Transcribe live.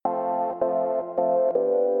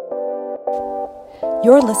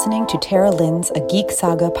You're listening to Tara Lynn's A Geek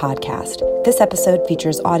Saga podcast. This episode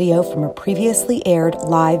features audio from a previously aired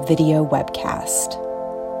live video webcast.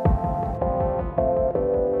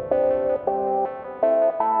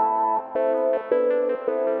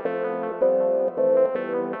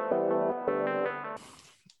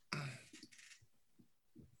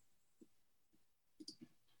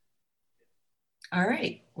 All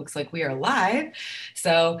right, looks like we are live.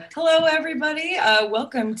 So hello, everybody.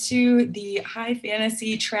 Welcome to the High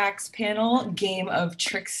Fantasy Tracks panel, Game of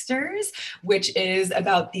Tricksters, which is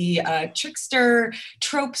about the trickster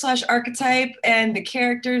trope / archetype and the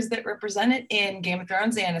characters that represent it in Game of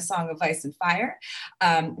Thrones and A Song of Ice and Fire.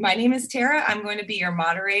 My name is Tara. I'm going to be your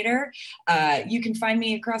moderator. You can find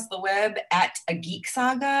me across the web at A Geek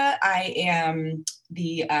Saga. I am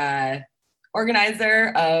the organizer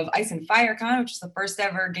of Ice and Fire Con, which is the first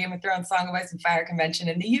ever Game of Thrones Song of Ice and Fire convention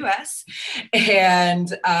in the US.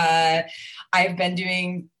 And I've been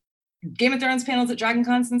doing Game of Thrones panels at Dragon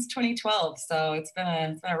Con since 2012. So it's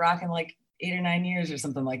been a rockin' like 8 or 9 years or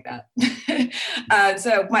something like that.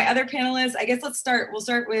 So my other panelists, I guess we'll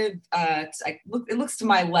start with, it looks to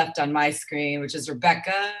my left on my screen, which is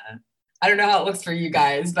Rebecca. I don't know how it looks for you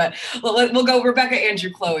guys, but we'll go Rebecca,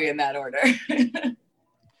 Andrew, Chloe in that order.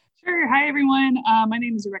 Sure. Hi, everyone. My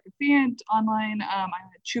name is Rebecca Fant. Online, I'm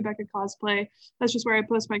at Chewbecca Cosplay. That's just where I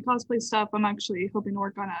post my cosplay stuff. I'm actually hoping to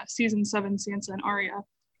work on a season 7 Sansa and Arya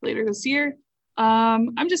later this year.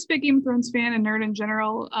 I'm just a big Game of Thrones fan and nerd in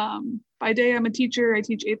general. By day, I'm a teacher. I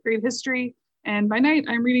teach 8th grade history. And by night,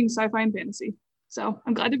 I'm reading sci-fi and fantasy. So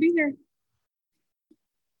I'm glad to be here.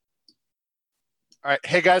 All right.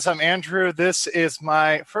 Hey, guys, I'm Andrew. This is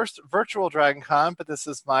my first virtual Dragon Con, but this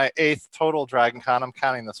is my 8th total Dragon Con. I'm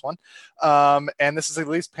counting this one. And this is the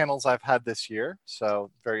least panels I've had this year,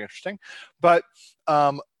 so very interesting. But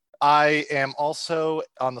I am also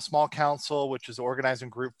on the Small Council, which is the organizing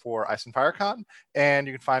group for Ice and Fire Con. And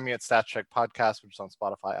you can find me at Stat Check Podcast, which is on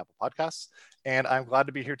Spotify, Apple Podcasts. And I'm glad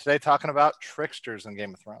to be here today talking about tricksters in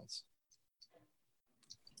Game of Thrones.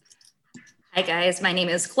 Hi guys, my name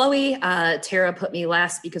is Chloe. Tara put me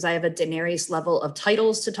last because I have a Daenerys level of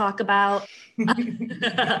titles to talk about.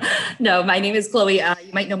 No, my name is Chloe.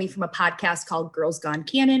 You might know me from a podcast called Girls Gone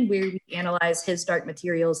Canon, where we analyze His Dark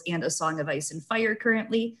Materials and A Song of Ice and Fire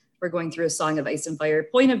currently. We're going through A Song of Ice and Fire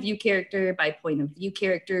point of view character by point of view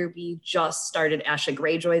character. We just started Asha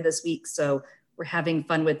Greyjoy this week, so we're having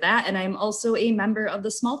fun with that. And I'm also a member of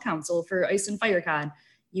the Small Council for Ice and Fire Con.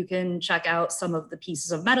 You can check out some of the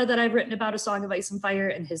pieces of meta that I've written about A Song of Ice and Fire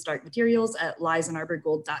and His Dark Materials at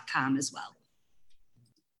liesandarborgold.com as well.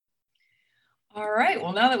 All right.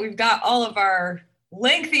 Well, now that we've got all of our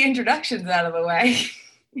lengthy introductions out of the way,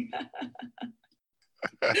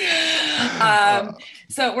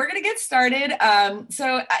 so we're going to get started.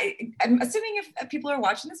 So I'm assuming if people are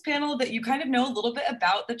watching this panel that you kind of know a little bit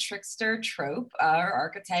about the trickster trope or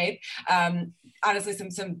archetype.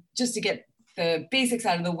 Honestly, some just to get the basics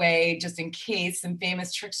out of the way, just in case, some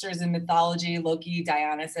famous tricksters in mythology: Loki,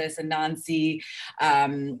 Dionysus, Anansi.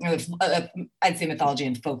 I'd say mythology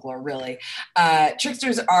and folklore, really.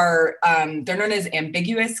 Tricksters are, they're known as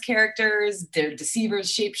ambiguous characters. They're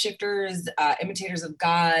deceivers, shapeshifters, imitators of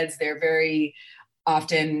gods. They're very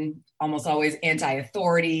often, almost always,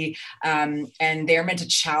 anti-authority, and they're meant to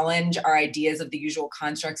challenge our ideas of the usual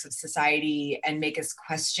constructs of society and make us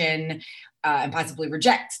question and possibly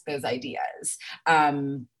reject those ideas.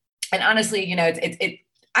 And honestly, you know,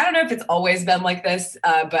 I don't know if it's always been like this,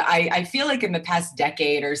 but I feel like in the past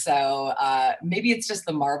decade or so, maybe it's just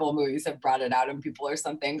the Marvel movies have brought it out in people or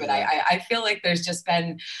something, but I feel like there's just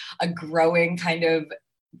been a growing kind of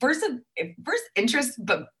first interest,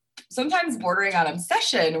 but sometimes bordering on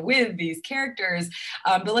obsession with these characters.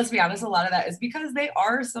 But let's be honest, a lot of that is because they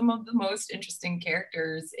are some of the most interesting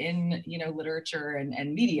characters in, you know, literature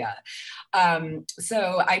and media.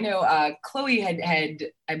 So I know Chloe had,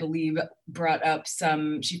 I believe, brought up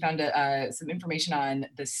she found some information on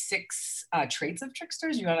the 6 traits of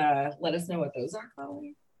tricksters. You want to let us know what those are,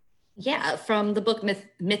 Chloe? Yeah, from the book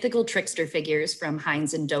Mythical Trickster Figures from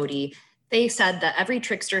Hines and Doty. They said that every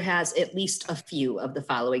trickster has at least a few of the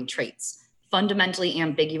following traits: fundamentally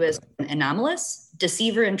ambiguous and anomalous,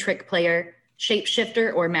 deceiver and trick player,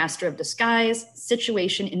 shapeshifter or master of disguise,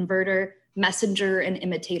 situation inverter, messenger and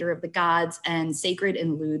imitator of the gods, and sacred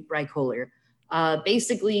and lewd bricoleur.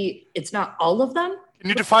 Basically, it's not all of them.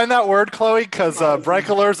 Can you define that word, Chloe? Because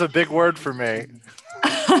bricoleur is a big word for me.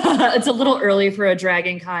 It's a little early for a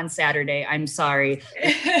Dragon Con Saturday. I'm sorry.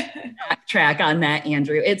 Backtrack on that,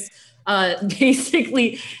 Andrew. It's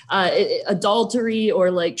Basically adultery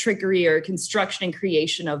or like trickery or construction and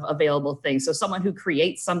creation of available things. So someone who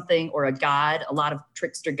creates something, or a god, a lot of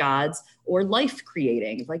trickster gods, or life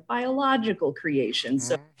creating, like biological creation.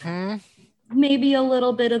 So maybe a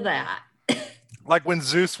little bit of that. Like when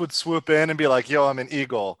Zeus would swoop in and be like, yo, I'm an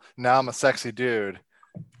eagle. Now I'm a sexy dude.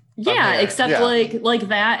 Yeah, except like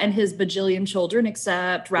that and his bajillion children,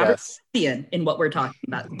 except Robert in what we're talking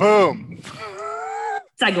about. Boom.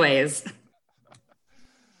 Segues.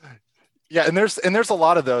 Yeah, and there's a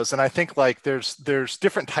lot of those, and I think like there's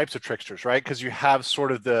different types of tricksters, right? Because you have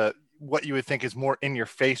sort of what you would think is more in your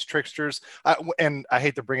face tricksters, and I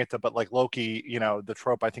hate to bring it to, but like Loki, you know, the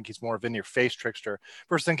trope, I think he's more of in your face trickster.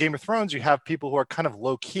 Versus in Game of Thrones, you have people who are kind of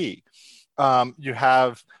low key. You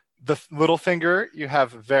have the Littlefinger, you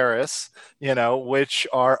have Varys, you know, which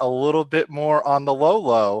are a little bit more on the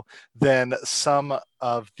low than some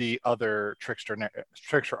of the other trickster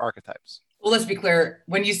archetypes. Well, let's be clear.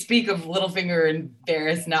 When you speak of Littlefinger and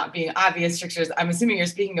Varys not being obvious tricksters, I'm assuming you're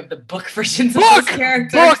speaking of the book versions of those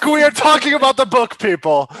characters. Book! We are talking about the book,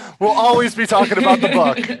 people. We'll always be talking about the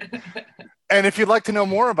book. And if you'd like to know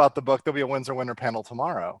more about the book, there'll be a Windsor Winter panel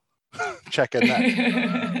tomorrow. Check in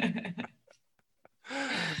that.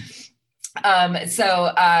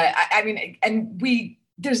 I mean, and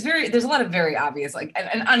there's a lot of very obvious, like,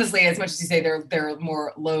 and honestly, as much as you say they're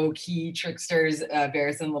more low key tricksters,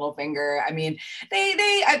 Varys and Littlefinger. I mean,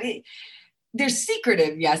 they're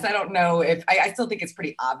secretive. Yes, I don't know if I still think it's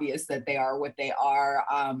pretty obvious that they are what they are.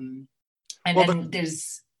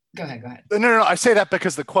 Go ahead. No. I say that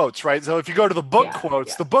because the quotes, right? So if you go to the book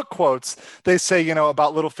quotes, the book quotes, they say, you know,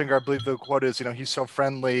 about Littlefinger, I believe the quote is, you know, he's so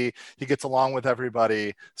friendly, he gets along with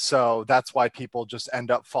everybody. So that's why people just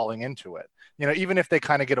end up falling into it. You know, even if they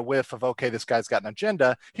kind of get a whiff of, okay, this guy's got an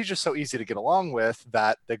agenda, he's just so easy to get along with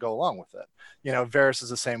that they go along with it. You know, Varys is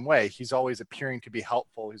the same way. He's always appearing to be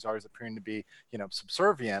helpful. He's always appearing to be, you know,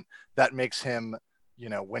 subservient. That makes him, you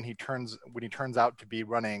know, when he turns out to be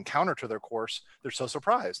running counter to their course, they're so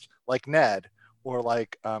surprised, like Ned or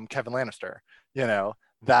like Kevin Lannister. You know,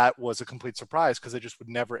 that was a complete surprise because they just would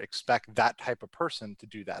never expect that type of person to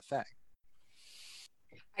do that thing.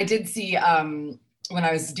 I did see when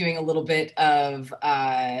I was doing a little bit of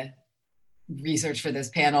research for this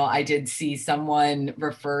panel, I did see someone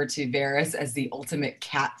refer to Varys as the ultimate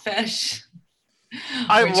catfish.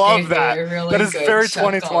 I love that. Really, that is very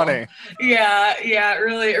chuckle. 2020. Yeah,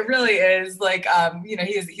 it really is. Like, you know,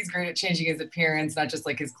 he's great at changing his appearance, not just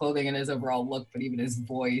like his clothing and his overall look, but even his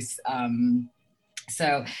voice.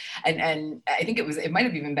 So, and I think it might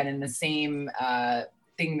have even been in the same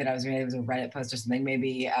thing that I was reading. It was a Reddit post or something.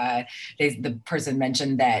 Maybe the person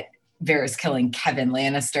mentioned that Varys killing Kevin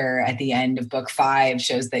Lannister at the end of book 5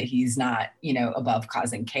 shows that he's not, you know, above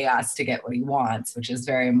causing chaos to get what he wants, which is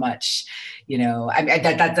very much, you know,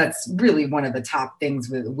 that's really one of the top things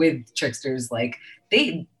with tricksters. Like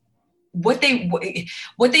what they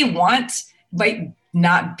want might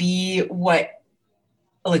not be what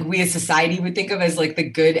like we as society would think of as like the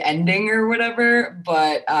good ending or whatever,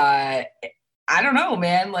 but I don't know,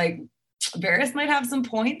 man. Like Varys might have some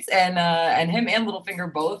points, and him and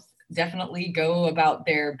Littlefinger both definitely go about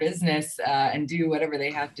their business and do whatever they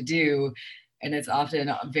have to do. And it's often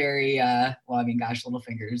very,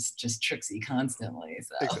 Littlefinger's just tricksy constantly.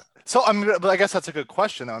 So I mean, but I guess that's a good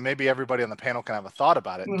question though. Maybe everybody on the panel can have a thought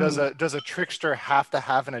about it. Mm-hmm. Does a trickster have to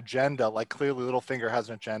have an agenda? Like clearly Littlefinger has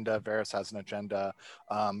an agenda, Varys has an agenda.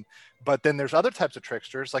 But then there's other types of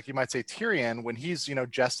tricksters, like you might say Tyrion, when he's, you know,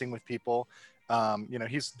 jesting with people. You know,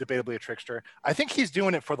 he's debatably a trickster. I think he's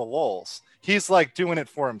doing it for the lulz. He's like doing it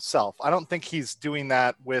for himself. I don't think he's doing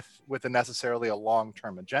that with a necessarily a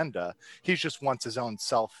long-term agenda. He just wants his own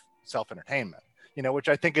self-entertainment, you know, which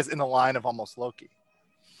I think is in the line of almost Loki.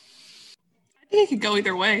 I think it could go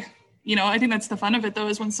either way. You know, I think that's the fun of it though,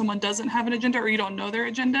 is when someone doesn't have an agenda or you don't know their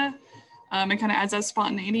agenda, it kind of adds that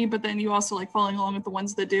spontaneity, but then you also like following along with the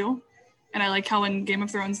ones that do. And I like how in Game of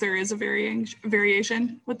Thrones there is a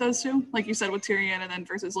variation with those two, like you said with Tyrion, and then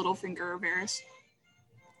versus Littlefinger or Varys.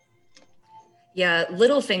 Yeah,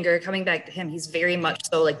 Littlefinger, coming back to him, he's very much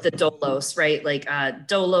so like the Dolos, right? Like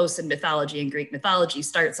Dolos in mythology and Greek mythology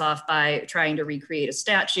starts off by trying to recreate a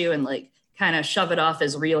statue and like kind of shove it off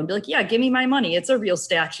as real and be like, yeah, give me my money. It's a real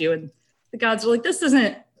statue. And the gods are like, this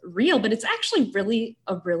isn't real, but it's actually really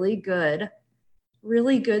a really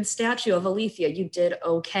good statue of Alethea. You did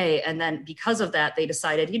okay. And then because of that, they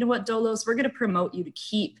decided, you know what, Dolos, we're going to promote you to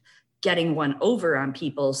keep getting one over on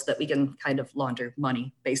people so that we can kind of launder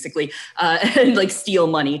money, basically, and like steal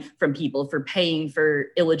money from people for paying for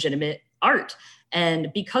illegitimate art.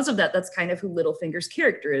 And because of that, that's kind of who Littlefinger's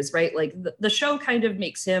character is, right? Like the show kind of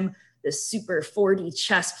makes him this super 4D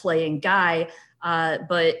chess playing guy.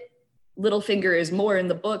 But Littlefinger is more in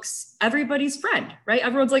the books everybody's friend, right?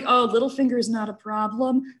 Everyone's like, oh, Littlefinger is not a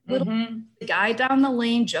problem. The guy down the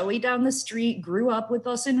lane, Joey down the street, grew up with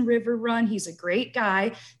us in Riverrun. He's a great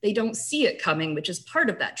guy. They don't see it coming, which is part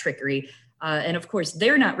of that trickery. And of course,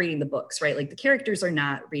 they're not reading the books, right? Like the characters are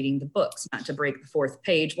not reading the books, not to break the fourth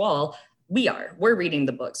page wall. We're reading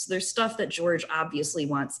the books. There's stuff that George obviously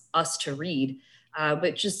wants us to read,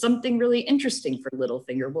 which is something really interesting for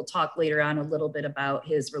Littlefinger. We'll talk later on a little bit about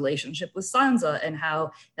his relationship with Sansa and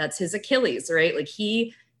how that's his Achilles, right? Like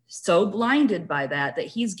he so blinded by that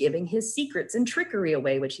he's giving his secrets and trickery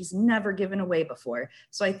away, which he's never given away before.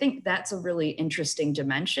 So I think that's a really interesting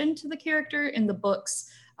dimension to the character in the books.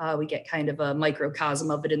 We get kind of a microcosm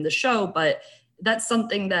of it in the show, but that's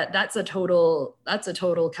something that's a total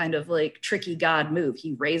kind of like tricky God move.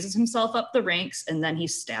 He raises himself up the ranks and then he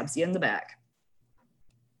stabs you in the back.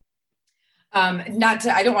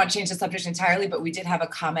 I don't want to change the subject entirely, but we did have a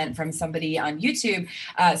comment from somebody on YouTube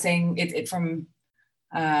saying it from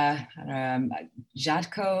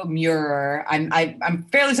Jatko Muir. I'm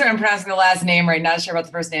fairly certain I'm pronouncing the last name right. Not sure about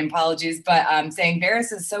the first name. Apologies, but saying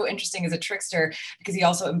Varys is so interesting as a trickster because he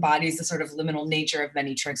also embodies the sort of liminal nature of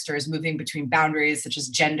many tricksters, moving between boundaries such as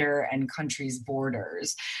gender and countries'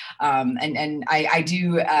 borders. I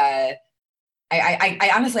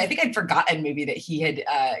honestly, I think I'd forgotten maybe that he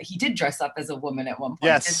did dress up as a woman at one point.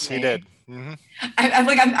 Yes, he did. Mm-hmm.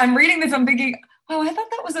 I'm reading this. I'm thinking, oh, I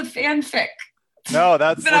thought that was a fanfic. No,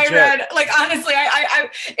 that's that legit. I read. Like honestly,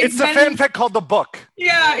 it's a fanfic called The Book.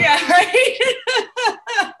 Yeah, right.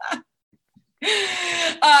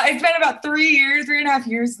 It's been about 3.5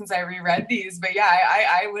 years since I reread these, but yeah,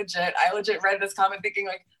 I legit read this comment thinking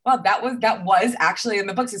like, wow, that was actually in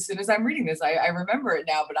the books. As soon as I'm reading this, I remember it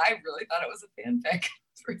now, but I really thought it was a fanfic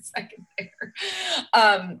for a second there.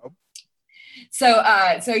 So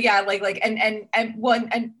yeah,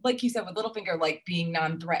 and like you said with Littlefinger, like being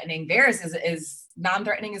non-threatening, Varys is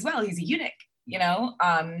non-threatening as well. He's a eunuch, you know,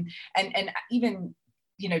 and even,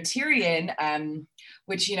 you know, Tyrion,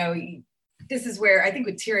 which, you know, this is where I think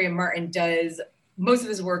with Tyrion, Martin does most of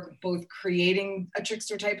his work, both creating a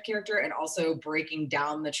trickster type character and also breaking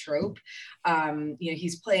down the trope. You know,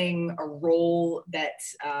 he's playing a role that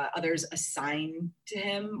others assign to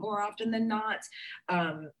him more often than not.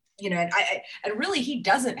 You know, and really he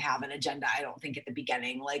doesn't have an agenda, I don't think, at the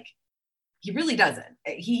beginning. Like, he really doesn't.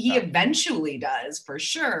 He eventually does, for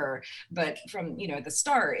sure. But from, you know, at the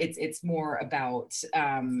start, it's more about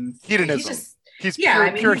hedonism. He's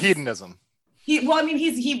pure hedonism. He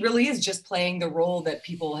really is just playing the role that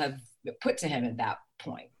people have put to him at that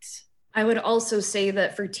point. I would also say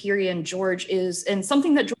that for Tyrion, George is, and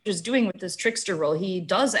something that George is doing with this trickster role, he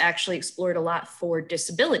does actually explore it a lot for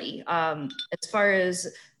disability. As far as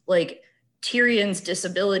like Tyrion's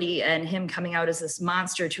disability and him coming out as this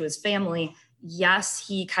monster to his family, yes,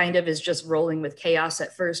 he kind of is just rolling with chaos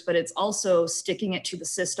at first, but it's also sticking it to the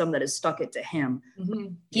system that has stuck it to him.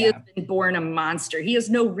 Mm-hmm. He has been born a monster. He has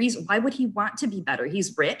no reason. Why would he want to be better?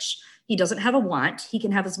 He's rich. He doesn't have a want. He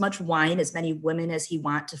can have as much wine, as many women as he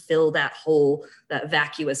wants to fill that hole, that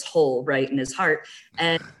vacuous hole, right, in his heart.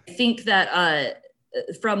 And I think that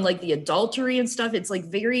from like the adultery and stuff, it's like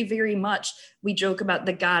very, very much, we joke about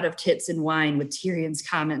the god of tits and wine with Tyrion's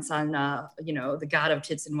comments on, you know, the god of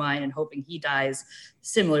tits and wine and hoping he dies,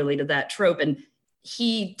 similarly to that trope. And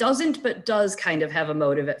he doesn't, but does kind of have a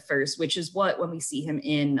motive at first, which is what, when we see him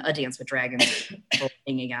in A Dance with Dragons,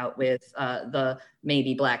 hanging out with the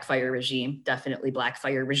maybe Blackfire regime, definitely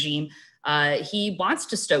Blackfire regime. He wants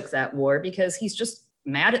to stoke that war because he's just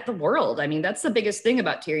mad at the world. I mean, that's the biggest thing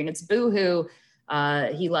about Tyrion. It's boohoo.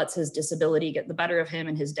 He lets his disability get the better of him,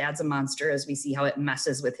 and his dad's a monster, as we see how it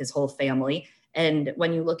messes with his whole family. And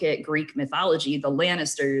when you look at Greek mythology, the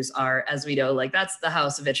Lannisters are, as we know, like that's the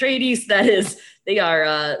house of Atreides. That is, they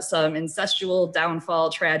are some incestual,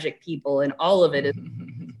 downfall, tragic people, and all of it is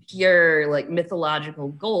pure like mythological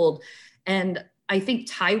gold. And I think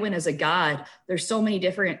Tywin as a god, there's so many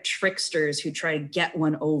different tricksters who try to get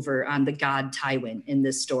one over on the god Tywin in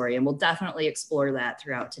this story, and we'll definitely explore that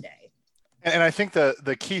throughout today. And I think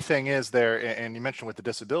the key thing is there, and you mentioned with the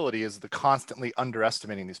disability, is the constantly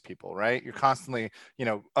underestimating these people, right? You're constantly, you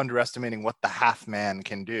know, underestimating what the half man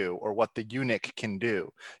can do or what the eunuch can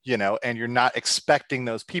do, you know, and you're not expecting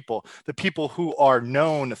those people. The people who are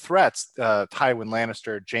known threats, Tywin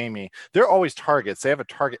Lannister, Jaime, they're always targets. They have a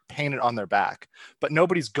target painted on their back, but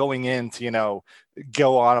nobody's going in to, you know,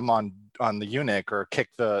 go on them on the eunuch or kick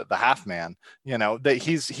the half man, you know, that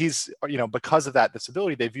he's, you know, because of that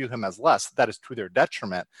disability, they view him as less. That is to their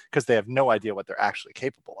detriment because they have no idea what they're actually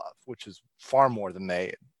capable of, which is far more than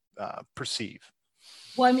they perceive.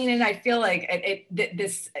 Well, I mean, and I feel like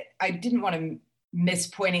I didn't want to miss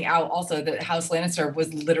pointing out also that House Lannister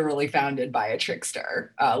was literally founded by a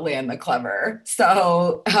trickster, Lan the Clever.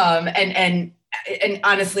 So, and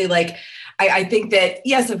honestly, like, I think that,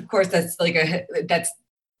 yes, of course, that's Song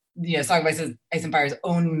of Ice and Fire's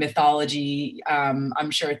own mythology.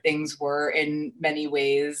 I'm sure things were in many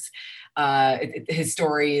ways, his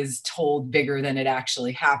story is told bigger than it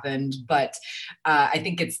actually happened. But I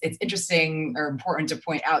think it's interesting or important to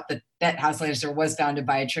point out that House Lannister was founded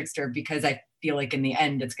by a trickster, because I feel like in the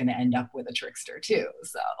end it's going to end up with a trickster too.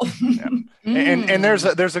 So yeah. And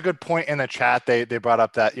there's a good point in the chat. They brought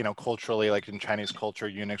up that, culturally, like in Chinese culture,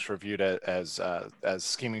 eunuchs were viewed as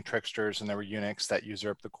scheming tricksters, and there were eunuchs that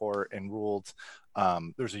usurped the court and ruled.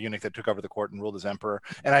 There was a eunuch that took over the court and ruled as emperor.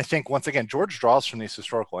 And I think, once again, George draws from these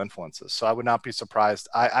historical influences. So I would not be surprised.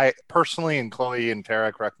 I personally, and Chloe and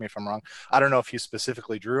Tara, correct me if I'm wrong, I don't know if he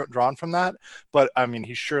specifically drawn from that, but I mean,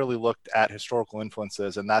 he surely looked at historical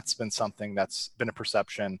influences, and that's been something that's been a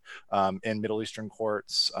perception in Middle Eastern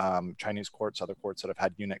courts, Chinese courts, other courts that have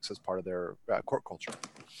had eunuchs as part of their court culture.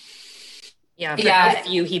 Yeah, for how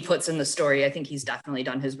few he puts in the story, I think he's definitely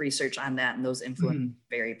done his research on that, and those influences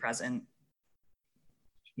very present.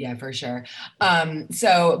 Yeah, for sure.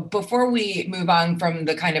 So before we move on from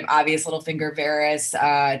the kind of obvious Littlefinger, Varys,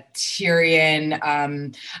 Tyrion,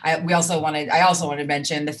 I also wanted to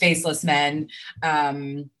mention the Faceless Men,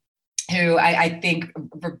 who I think,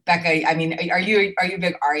 Rebecca, I mean, are you a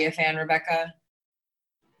big Arya fan, Rebecca?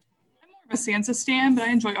 I'm more of a Sansa stan, but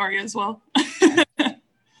I enjoy Arya as well.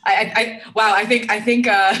 I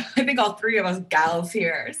think all three of us gals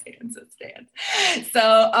here are Sansa stans.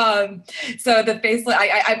 So the Faceless,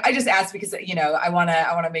 I just asked because, I want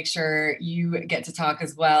to make sure you get to talk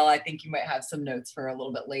as well. I think you might have some notes for a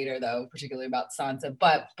little bit later, though, particularly about Sansa.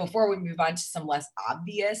 But before we move on to some less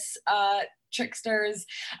obvious tricksters,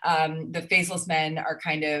 the Faceless Men are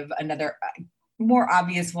kind of another more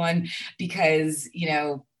obvious one, because,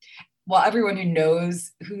 while everyone who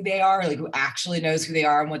knows who they are, like who actually knows who they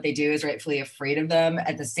are and what they do, is rightfully afraid of them,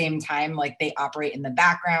 at the same time, like, they operate in the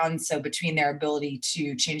background. So between their ability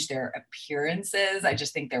to change their appearances, I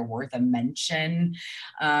just think they're worth a mention.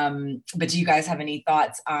 But do you guys have any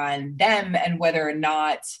thoughts on them, and whether or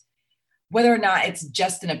not it's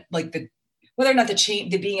just whether or not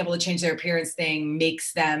the being able to change their appearance thing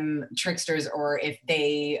makes them tricksters, or if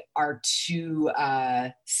they are too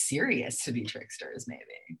serious to be tricksters,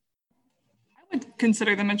 maybe? Would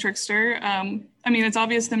consider them a trickster. I mean, it's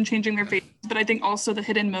obvious them changing their face, but I think also the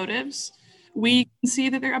hidden motives. We can see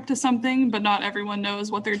that they're up to something, but not everyone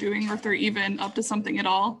knows what they're doing, or if they're even up to something at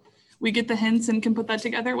all. We get the hints and can put that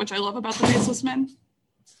together, which I love about the Faceless Men.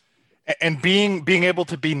 And being able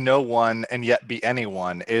to be no one and yet be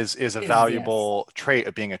anyone is a valuable trait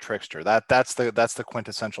of being a trickster. That's the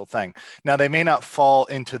quintessential thing. Now, they may not fall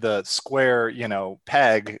into the square,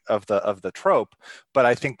 peg of the trope, but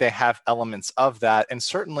I think they have elements of that. And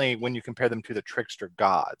certainly when you compare them to the trickster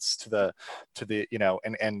gods, to the in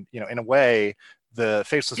a way, the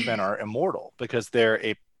Faceless Men are immortal, because they're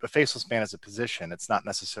a Faceless Man is a position. It's not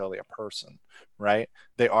necessarily a person, right?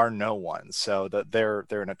 They are no one. So that they're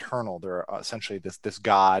an eternal. They're essentially this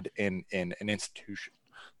god in an institution.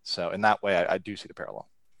 So in that way, I do see the parallel.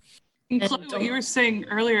 And Chloe, what you were saying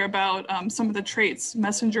earlier about some of the traits,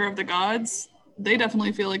 messenger of the gods, they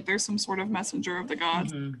definitely feel like there's some sort of messenger of the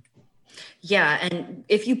gods. Mm-hmm. Yeah, and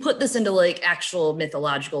if you put this into like actual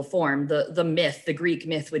mythological form, the Greek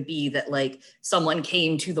myth would be that like someone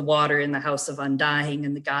came to the water in the House of Undying,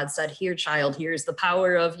 and the god said, "Here, child, here's the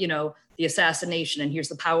power of, the assassination, and here's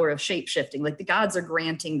the power of shape-shifting." Like, the gods are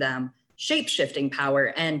granting them shape-shifting power.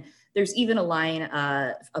 And there's even a line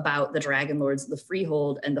about the Dragon Lords of the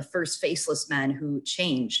Freehold and the first Faceless Men who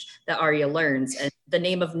changed, that Arya learns. And the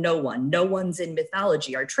name of no one's in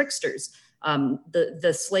mythology, are tricksters.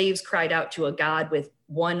 The slaves cried out to a god with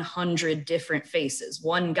 100 different faces,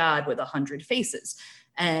 one god with 100 faces.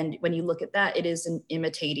 And when you look at that, it is an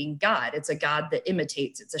imitating god. It's a god that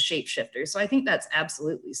imitates. It's a shapeshifter. So I think that's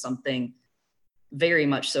absolutely something very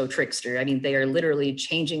much so trickster. I mean, they are literally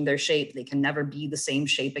changing their shape. They can never be the same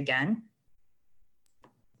shape again.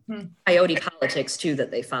 Coyote politics too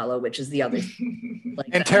that they follow, which is the other thing. Like,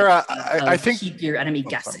 and Tara, I think keep your enemy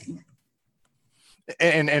guessing.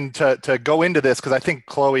 And to go into this, because I think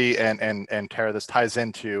Chloe and Tara, this ties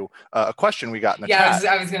into a question we got in the chat.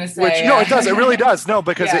 I was going to say. Which, no, it does. It really does. No,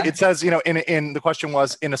 because it says, in the question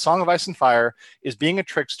was, in A Song of Ice and Fire, is being a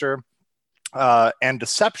trickster and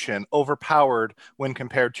deception overpowered when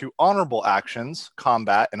compared to honorable actions,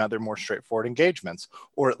 combat, and other more straightforward engagements,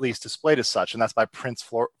 or at least displayed as such? And that's by Prince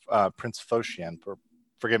Phocion,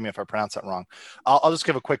 forgive me if I pronounce that wrong. I'll just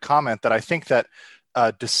give a quick comment that I think that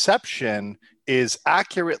deception is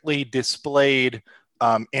accurately displayed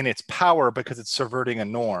in its power because it's subverting a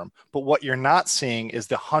norm. But what you're not seeing is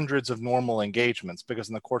the hundreds of normal engagements, because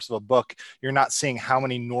in the course of a book, you're not seeing how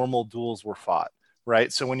many normal duels were fought,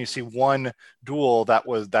 right? So when you see one duel that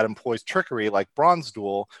employs trickery, like Bronn's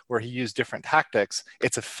duel, where he used different tactics,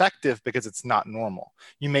 it's effective because it's not normal.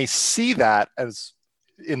 You may see that as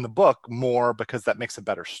in the book more because that makes a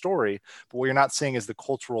better story, but what you're not seeing is the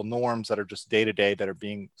cultural norms that are just day to day that are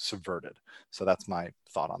being subverted. So that's my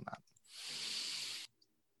thought on that.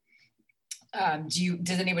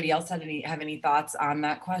 Does anybody else have any thoughts on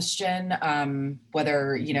that question?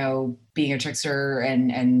 Whether, being a trickster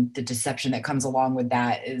and the deception that comes along with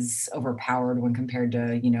that is overpowered when compared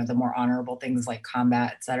to, the more honorable things like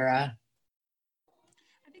combat, etc.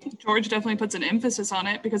 I think George definitely puts an emphasis on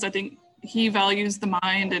it because I think he values the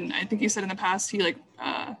mind, and I think he said in the past he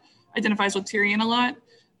identifies with Tyrion a lot.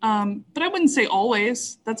 But I wouldn't say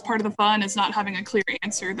always. That's part of the fun, is not having a clear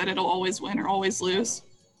answer that it'll always win or always lose.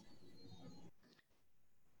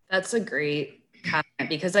 That's a great comment,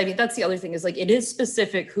 because I mean, that's the other thing, is like, it is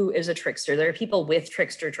specific who is a trickster. There are people with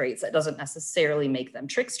trickster traits. That doesn't necessarily make them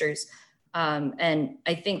tricksters. And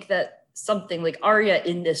I think that something like Arya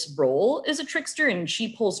in this role is a trickster, and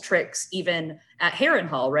she pulls tricks even at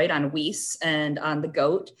Harrenhal, right? On Weiss and on the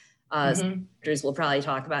goat. We'll probably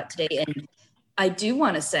talk about today. And I do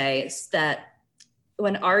want to say that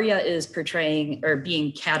when Arya is portraying or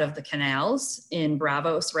being Cat of the Canals in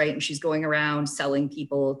Braavos, right? And she's going around selling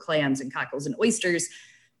people clams and cockles and oysters.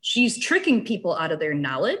 She's tricking people out of their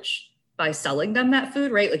knowledge by selling them that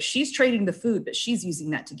food, right? Like, she's trading the food, but she's using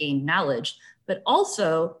that to gain knowledge. But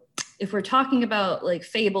also, if we're talking about like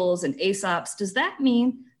fables and Aesop's, does that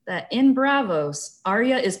mean that in Braavos,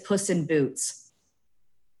 Arya is Puss in Boots?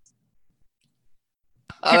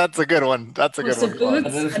 That's a good one. That's a Puss good in one.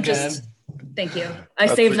 Boots. Thank you. I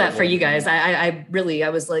saved that for you guys. I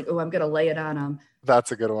was like, oh, I'm going to lay it on them.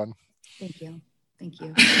 That's a good one. Thank you.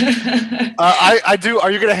 I do.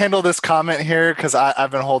 Are you going to handle this comment here? Because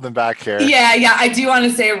I've been holding back here. Yeah. I do want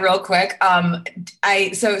to say real quick.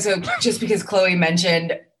 So just because Chloe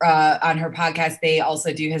mentioned on her podcast, they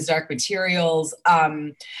also do His Dark Materials.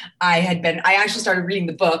 I actually started reading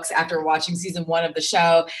the books after watching season 1 of the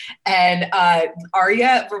show, and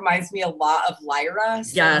Arya reminds me a lot of Lyra.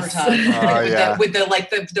 Yes. With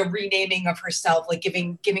the renaming of herself, like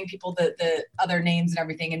giving people the other names and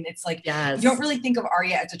everything. And it's like, you don't really think of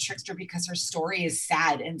Arya as a trickster because her story is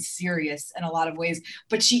sad and serious in a lot of ways,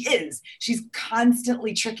 but she's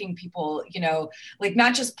constantly tricking people, like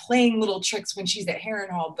not just playing little tricks when she's at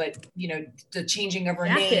Harrenhal, but the changing of her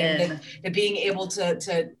name, the being able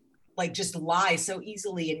to like just lie so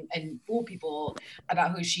easily and fool people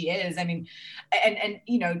about who she is. I mean, and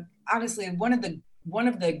honestly, one of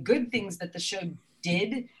the good things that the show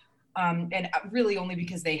did, and really only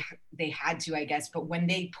because they had to, I guess, but when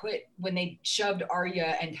they shoved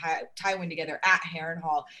Arya and Tywin together at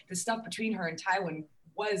Harrenhal, the stuff between her and Tywin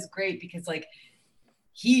was great, because like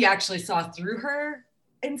he actually saw through her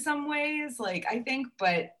in some ways, like, I think,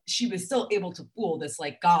 but she was still able to fool this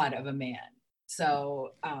like god of a man.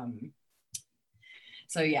 So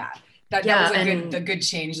yeah, that was a good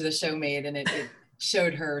change the show made, and it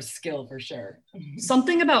showed her skill for sure.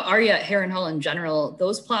 Something about Arya at Harrenhal in general,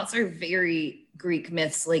 those plots are very Greek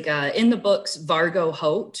myths. Like in the books, Vargo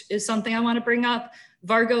Hoat is something I want to bring up.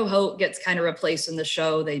 Vargo Hoat gets kind of replaced in the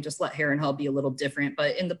show. They just let Harrenhal be a little different,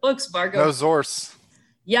 but in the books, Vargo. No Zorse.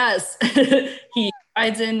 Yes, he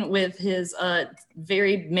rides in with his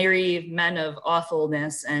very merry men of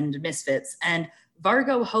awfulness and misfits. And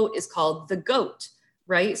Vargo Hoat is called the goat,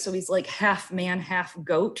 right? So he's like half man, half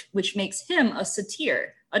goat, which makes him a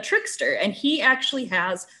satyr, a trickster. And he actually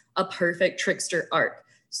has a perfect trickster arc.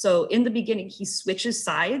 So in the beginning, he switches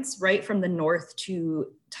sides, right, from the north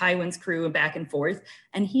to Tywin's crew and back and forth.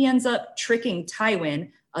 And he ends up tricking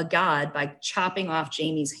Tywin, a god, by chopping off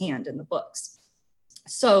Jaime's hand in the books.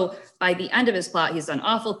 So by the end of his plot, he's done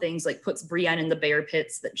awful things, like puts Brienne in the bear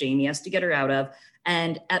pits that Jaime has to get her out of.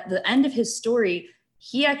 And at the end of his story,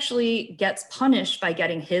 he actually gets punished by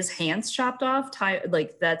getting his hands chopped off.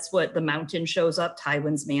 Like that's what the mountain shows up.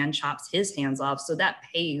 Tywin's man chops his hands off. So that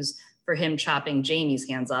pays for him chopping Jaime's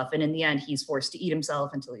hands off. And in the end, he's forced to eat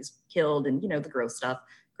himself until he's killed. And, the gross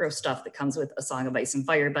stuff that comes with A Song of Ice and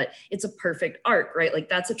Fire. But it's a perfect arc, right? Like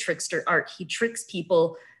that's a trickster arc. He tricks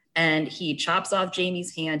people and he chops off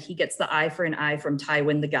Jaime's hand. He gets the eye for an eye from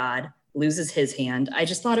Tywin the god, loses his hand. I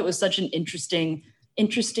just thought it was such an interesting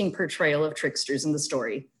portrayal of tricksters in the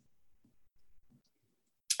story.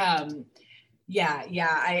 Yeah.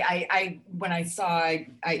 I when I saw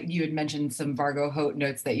you had mentioned some Vargo Hoat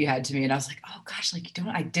notes that you had to me, and I was like, oh gosh, like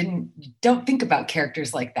you don't think about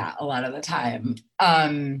characters like that a lot of the time.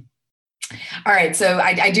 All right, so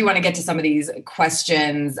I do want to get to some of these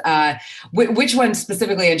questions. Which one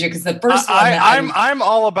specifically, Andrew? Because the first one, I'm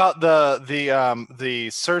all about the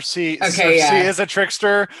Cersei. Okay, Cersei is a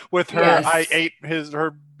trickster with her. Yes. I ate his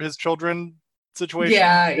children situation.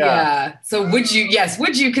 Yeah. So would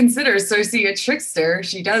you consider Cersei a trickster?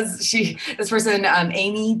 This person,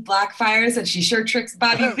 Amy Blackfire, said she sure tricks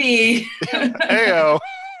Bobby B. Heyo.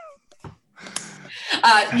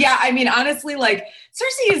 Yeah, I mean, honestly, like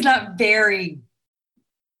Cersei is not very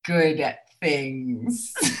good at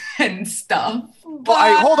things and stuff.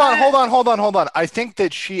 Well, hold on. I think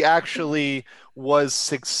that she actually was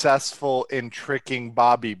successful in tricking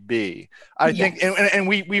Bobby B. I think, and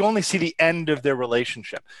we only see the end of their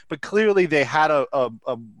relationship, but clearly they had a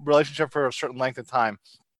relationship for a certain length of time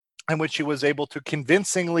in which she was able to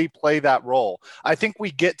convincingly play that role. I think we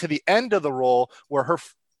get to the end of the role where her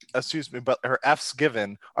F's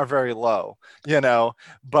given are very low,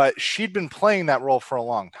 but she'd been playing that role for a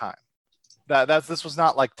long time. This was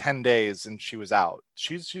not like 10 days and she was out.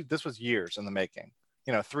 This was years in the making.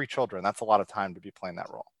 3 children, that's a lot of time to be playing that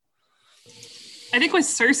role. I think with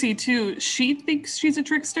Cersei too, she thinks she's a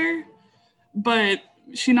trickster, but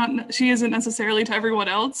she isn't necessarily to everyone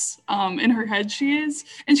else. In her head she is,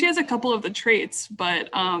 and she has a couple of the traits, but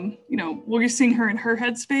we're seeing her in her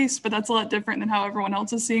headspace, but that's a lot different than how everyone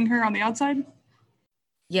else is seeing her on the outside.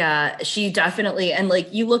 Yeah, she definitely, and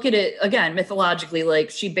like you look at it again mythologically, like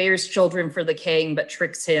she bears children for the king but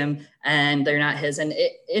tricks him and they're not his. And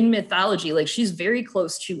in mythology, like she's very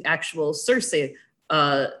close to actual Cersei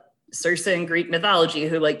in Greek mythology,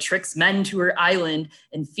 who like tricks men to her island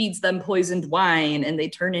and feeds them poisoned wine and they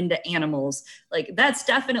turn into animals. Like that's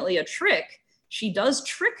definitely a trick. She does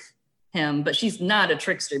trick him, but she's not a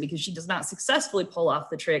trickster because she does not successfully pull off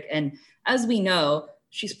the trick. And as we know,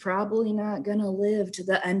 she's probably not gonna live to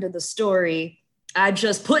the end of the story. I'm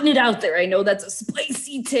just putting it out there. I know that's a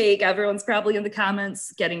spicy take. Everyone's probably in the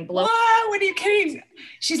comments getting blown. What are you kidding?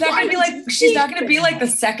 She's not gonna be like the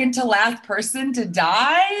second to last person to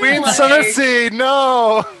die. Queen Cersei,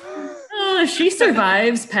 no. She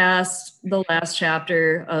survives past the last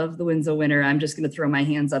chapter of The Winds of Winter. I'm just going to throw my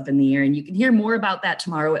hands up in the air, and you can hear more about that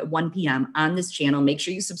tomorrow at 1 p.m. on this channel. Make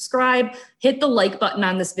sure you subscribe, hit the like button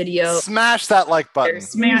on this video. Smash that like button.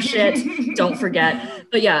 Smash it. Don't forget.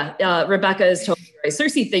 But yeah, Rebecca is totally right.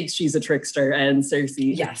 Cersei thinks she's a trickster, and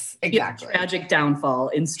Cersei, yes, exactly, tragic downfall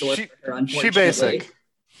in store for her, unfortunately. She basic.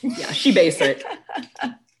 Yeah, she basic.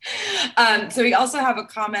 So we also have a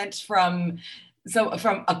comment from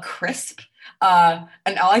a crisp.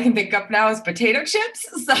 And all I can think of now is potato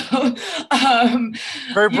chips. So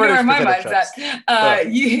very British where my mind's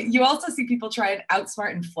at. You also see people try and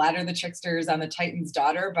outsmart and flatter the tricksters on the Titan's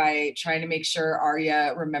daughter by trying to make sure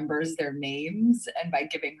Arya remembers their names and by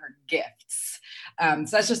giving her gifts. So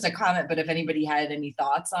that's just a comment, but if anybody had any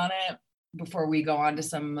thoughts on it before we go on to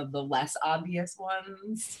some of the less obvious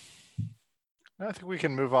ones. I think we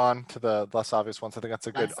can move on to the less obvious ones. I think that's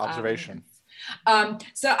a good observation.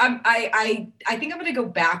 So I think I'm going to go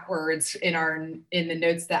backwards in the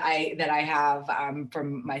notes that I have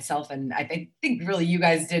from myself, and I think really you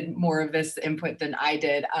guys did more of this input than I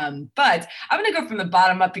did. But I'm going to go from the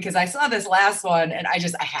bottom up because I saw this last one and I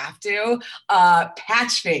have to.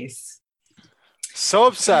 Patchface. So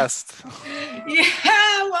obsessed. Yeah,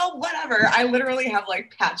 well, whatever. I literally have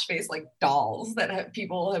like Patchface like dolls that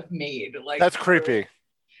people have made. Like that's creepy.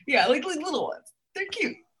 Yeah, like little ones. They're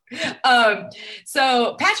cute.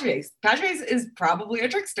 So Patchface is probably a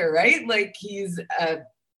trickster, right? Like he's a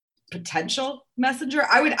potential messenger.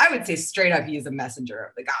 I would say straight up he's a messenger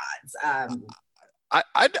of the gods.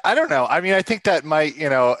 I don't know. I mean, I think that might,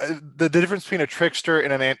 the difference between a trickster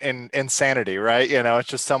and an insanity, right? It's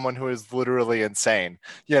just someone who is literally insane,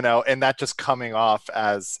 and that just coming off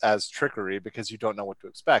as trickery because you don't know what to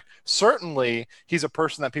expect. Certainly, he's a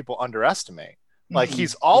person that people underestimate. Like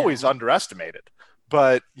he's always underestimated,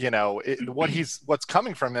 but what's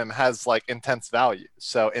coming from him has like intense value.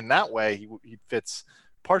 So in that way, he fits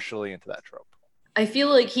partially into that trope. I feel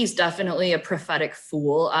like he's definitely a prophetic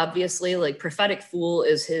fool, obviously. Like prophetic fool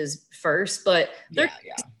is his first, but there's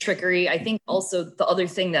trickery. I think also the other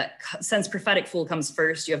thing that, since prophetic fool comes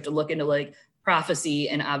first, you have to look into like prophecy.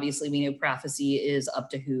 And obviously we know prophecy is up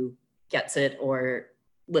to who gets it or,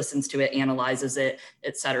 listens to it, analyzes it,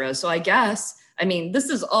 etc. So I guess, I mean, this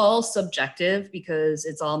is all subjective because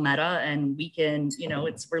it's all meta, and we can,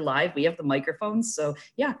 we're live, we have the microphones. So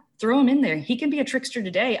yeah, throw him in there. He can be a trickster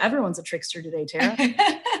today. Everyone's a trickster today, Tara.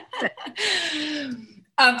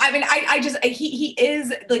 I mean, he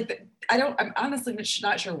is like, I'm honestly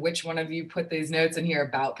not sure which one of you put these notes in here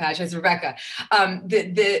about Patch. It's Rebecca.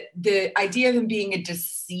 The idea of him being a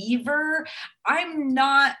deceiver, I'm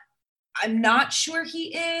not sure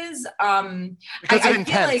he is. Because of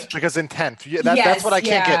intent. Because intent. Yeah, that's what I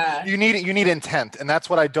can't get. You need intent, and that's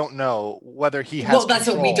what I don't know whether he has. Well, that's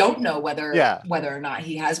control. what we don't know whether or not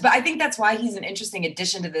he has. But I think that's why he's an interesting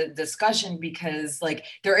addition to the discussion, because like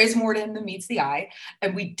there is more to him than meets the eye,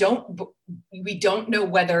 and we don't know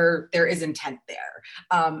whether there is intent there.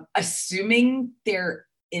 Assuming there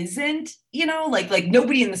isn't, like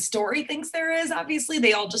nobody in the story thinks there is. Obviously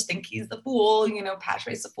they all just think he's the fool,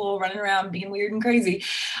 Patchface the fool running around being weird and crazy.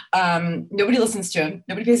 Nobody listens to him,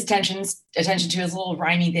 nobody pays attention to his little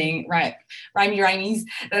rhymey thing, right? Rhymies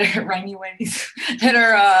that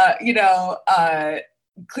are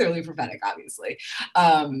clearly prophetic, obviously.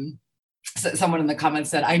 So someone in the comments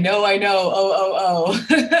said, I know, oh.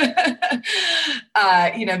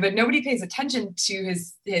 But nobody pays attention to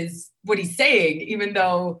his what he's saying, even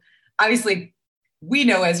though obviously we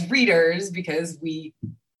know as readers, because you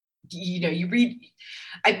read.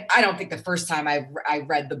 I don't think the first time I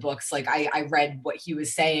read the books, like I read what he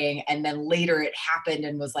was saying, and then later it happened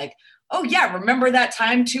and was like, oh yeah, remember that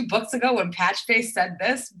time 2 books ago when Patchface said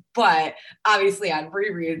this? But obviously on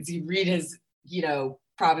rereads, you read his,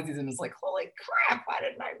 prophecies and was like, holy crap, how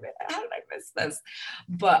did I miss this?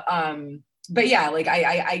 But yeah, like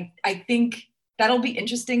I think that'll be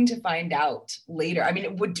interesting to find out later. I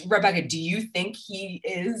mean, Rebecca, do you think he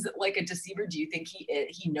is like a deceiver? Do you think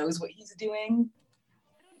he knows what he's doing?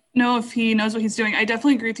 No, if he knows what he's doing. I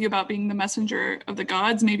definitely agree with you about being the messenger of the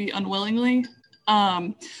gods, maybe unwillingly.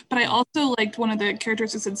 But I also liked one of the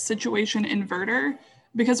characters that said situation inverter,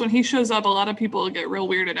 because when he shows up, a lot of people get real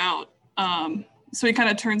weirded out. So he kind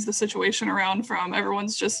of turns the situation around from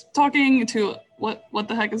everyone's just talking to what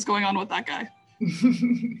the heck is going on with that guy.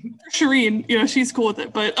 Shireen, she's cool with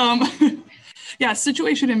it. But yeah,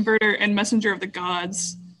 situation inverter and messenger of the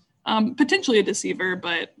gods, potentially a deceiver,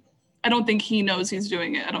 but I don't think he knows he's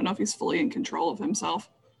doing it. I don't know if he's fully in control of himself.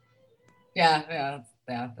 Yeah.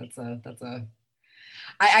 That's a.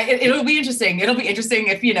 It'll be interesting. It'll be interesting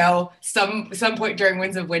if, some point during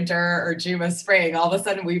Winds of Winter or Juma Spring, all of a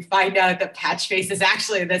sudden we find out that Patchface is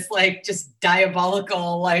actually this like just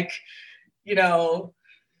diabolical, like,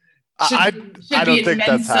 I don't think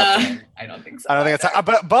that's happening. I don't think so. I don't think it's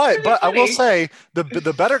happening. But I will say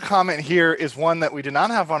the better comment here is one that we did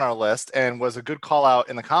not have on our list, and was a good call out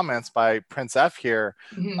in the comments by Prince F here,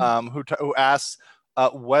 who asked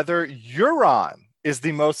whether Euron is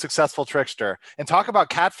the most successful trickster. And talk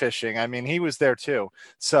about catfishing. I mean, he was there too.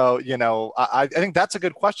 So, I think that's a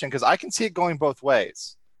good question, because I can see it going both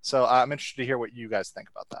ways. So I'm interested to hear what you guys think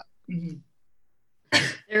about that. Mm-hmm.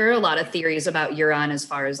 There are a lot of theories about Euron, as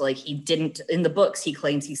far as like he didn't, in the books, he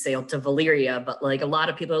claims he sailed to Valyria, but like a lot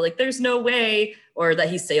of people are like, there's no way, or that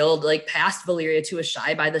he sailed like past Valyria to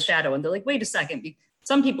Asshai by the Shadow. And they're like, wait a second.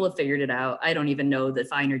 Some people have figured it out. I don't even know the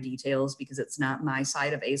finer details because it's not my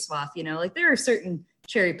side of ASOF. Like there are certain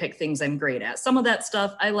cherry pick things I'm great at. Some of that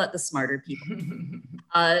stuff I let the smarter people.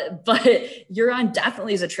 But Euron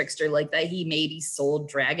definitely is a trickster like that. He maybe sold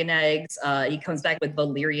dragon eggs. He comes back with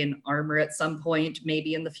Valyrian armor at some point,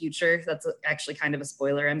 maybe in the future. That's actually kind of a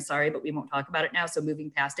spoiler. I'm sorry, but we won't talk about it now. So moving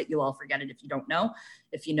past it, you'll all forget it if you don't know.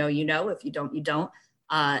 If you know, you know. If you don't, you don't.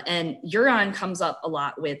 And Euron comes up a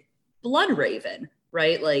lot with Bloodraven,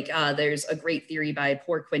 right? Like there's a great theory by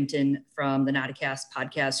Poor Quentin from the Nauticast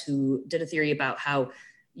podcast, who did a theory about how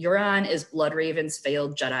Euron is Bloodraven's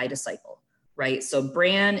failed Jedi disciple, right? So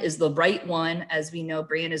Bran is the right one. As we know,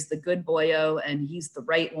 Bran is the good boyo and he's the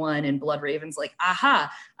right one. And Bloodraven's like, aha,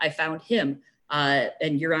 I found him. And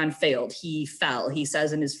Euron failed. He fell. He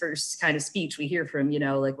says in his first kind of speech, we hear from,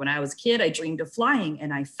 like when I was a kid, I dreamed of flying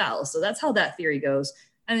and I fell. So that's how that theory goes.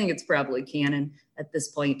 I think it's probably canon at this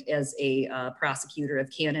point as a prosecutor of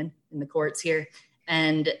canon in the courts here.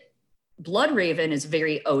 And Bloodraven is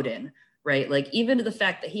very Odin, right? Like even to the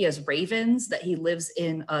fact that he has ravens, that he lives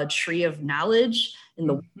in a tree of knowledge, in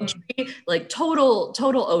the tree, like total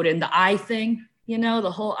Odin, the eye thing,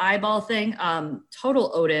 the whole eyeball thing,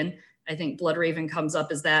 total Odin. I think Bloodraven comes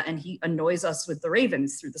up as that, and he annoys us with the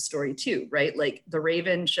ravens through the story too, right? Like the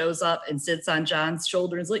raven shows up and sits on Jon's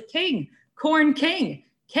shoulder and is like, King, Corn King.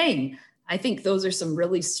 I think those are some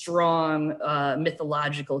really strong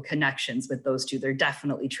mythological connections with those two. They're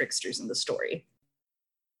definitely tricksters in the story.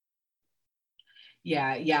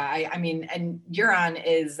 Yeah. I mean, and Euron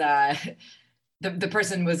is the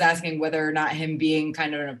person was asking whether or not him being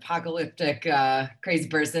kind of an apocalyptic crazy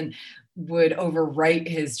person would overwrite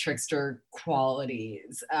his trickster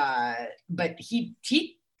qualities. But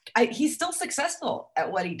he's still successful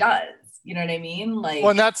at what he does. You know what I mean? Like,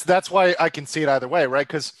 well, and that's why I can see it either way, right?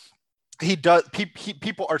 Because he does.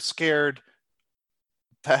 People are scared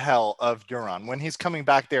to hell of Euron. When he's coming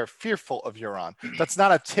back, they're fearful of Euron. That's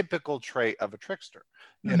not a typical trait of a trickster.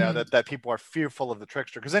 You know, that people are fearful of the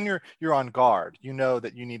trickster, because then you're on guard. You know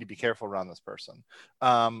that you need to be careful around this person.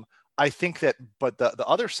 I think that, but the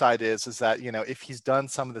other side is that, you know, if he's done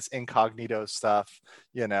some of this incognito stuff,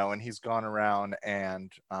 you know, and he's gone around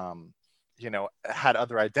and you know, had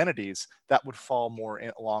other identities, that would fall more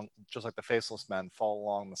along, just like the Faceless Men fall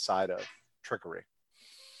along the side of trickery.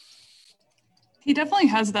 He definitely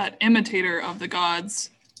has that imitator of the gods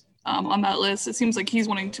on that list. It seems like he's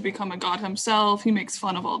wanting to become a god himself. He makes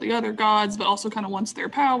fun of all the other gods, but also kind of wants their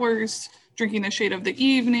powers, drinking the shade of the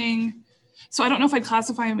evening. So I don't know if I'd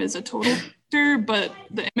classify him as a total trickster, but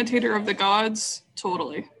the imitator of the gods,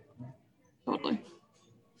 totally.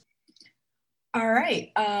 All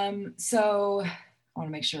right. So I want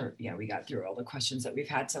to make sure, we got through all the questions that we've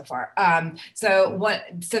had so far.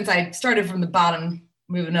 Since I started from the bottom,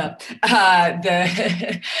 moving up,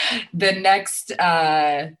 the next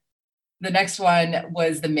one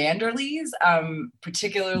was the Manderleys,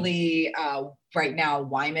 particularly right now,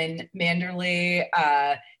 Wyman Manderley.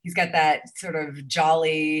 He's got that sort of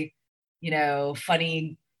jolly,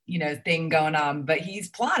 funny, thing going on, but he's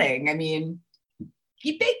plotting. I mean,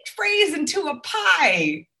 he baked Frey's into a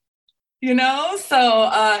pie, So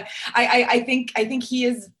I think he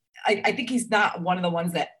is. I think he's not one of the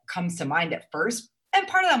ones that comes to mind at first. And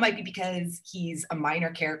part of that might be because he's a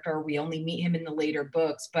minor character. We only meet him in the later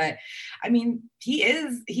books, but I mean, he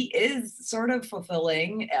is sort of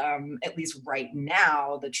fulfilling, at least right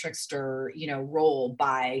now, the trickster, role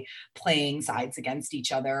by playing sides against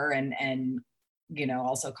each other and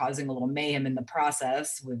also causing a little mayhem in the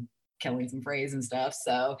process with killing some Freys and stuff.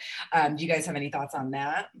 So do you guys have any thoughts on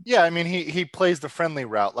that? Yeah, I mean, he plays the friendly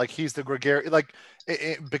route. Like, he's the gregarious, like,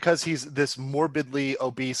 because he's this morbidly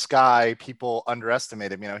obese guy, people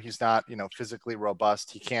underestimate him. He's not, physically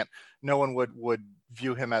robust. No one would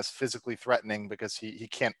view him as physically threatening because he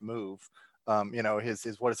can't move.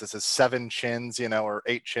 His what is this, his 7 chins, or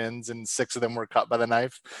 8 chins, and 6 of them were cut by the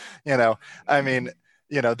knife. I mean,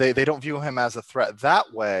 they don't view him as a threat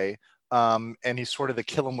that way. And he's sort of the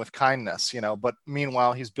kill him with kindness, but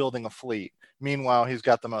meanwhile, he's building a fleet. Meanwhile, he's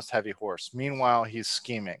got the most heavy horse. Meanwhile, he's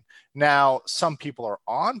scheming. Now, some people are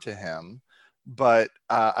on to him, but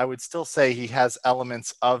I would still say he has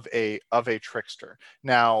elements of a trickster.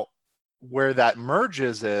 Now, where that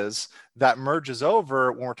merges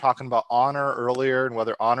over when we're talking about honor earlier and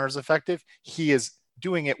whether honor is effective. He is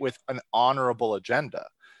doing it with an honorable agenda.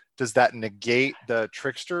 Does that negate the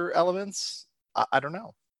trickster elements? I don't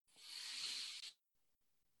know.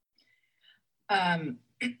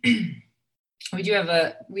 We have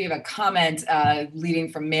a comment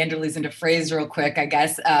leading from Manderleys into Freys real quick, I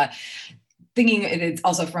guess. Thinking it's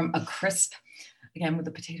also from a crisp, again with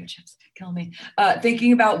the potato chips, kill me.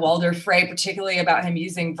 Thinking about Walder Frey, particularly about him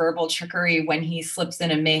using verbal trickery when he slips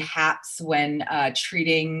in a mayhaps when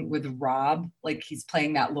treating with Robb, like he's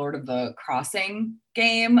playing that Lord of the Crossing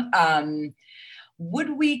game.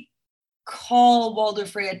 Would we call Walder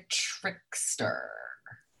Frey a trickster?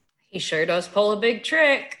 He sure does pull a big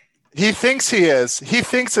trick. He thinks he is. He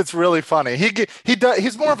thinks it's really funny. He does.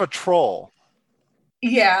 He's more of a troll.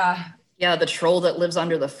 Yeah. Yeah, the troll that lives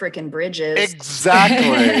under the frickin' bridges.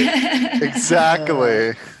 Exactly.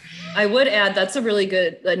 Exactly. I would add that's a really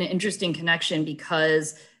an interesting connection,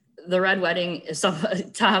 because the Red Wedding is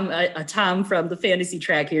Tom from the fantasy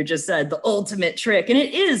track here just said the ultimate trick. And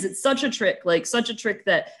it's such a trick,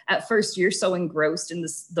 that at first you're so engrossed in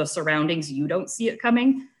the surroundings, you don't see it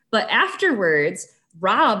coming. But afterwards,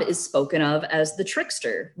 Robb is spoken of as the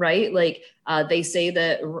trickster, right? Like they say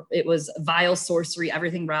that it was vile sorcery,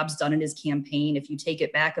 everything Robb's done in his campaign. If you take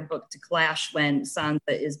it back a book to Clash, when Sansa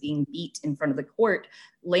is being beat in front of the court,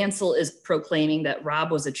 Lancel is proclaiming that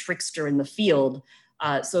Robb was a trickster in the field.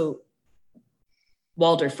 So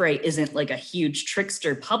Walder Frey isn't like a huge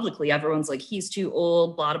trickster publicly. Everyone's like, he's too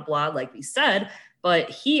old, blah, blah, blah, like we said.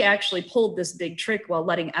 But he actually pulled this big trick while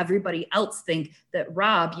letting everybody else think that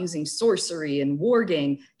Robb, using sorcery and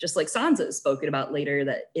warging, just like Sansa is spoken about later,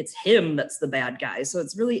 that it's him that's the bad guy. So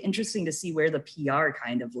it's really interesting to see where the PR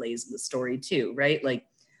kind of lays in the story too, right? Like,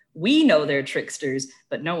 we know they're tricksters,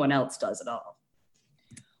 but no one else does at all.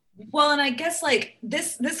 Well, and I guess like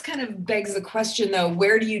this kind of begs the question though,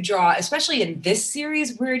 where do you draw, especially in this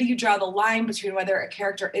series, where do you draw the line between whether a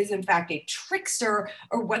character is in fact a trickster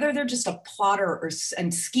or whether they're just a plotter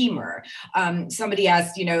and schemer? Somebody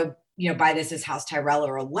asked, by this is House Tyrell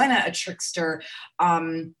or Olenna a trickster?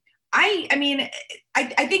 I mean,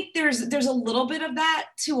 I think there's a little bit of that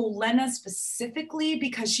to Olenna specifically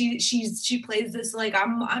because she plays this like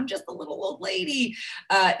I'm just a little old lady,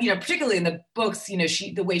 particularly in the books.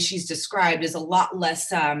 The way she's described is a lot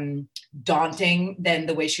less daunting than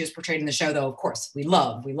the way she was portrayed in the show. Though of course we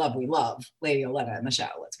love Lady Olenna in the show.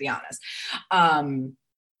 Let's be honest. I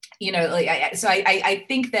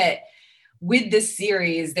think that with this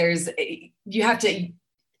series, there's a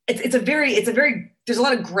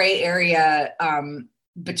lot of gray area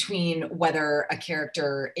between whether a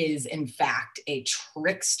character is in fact a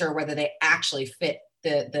trickster, whether they actually fit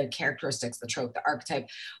the characteristics, the trope, the archetype,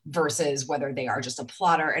 versus whether they are just a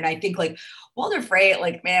plotter. And I think like Walder Frey,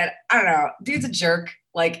 like, man, I don't know, dude's a jerk.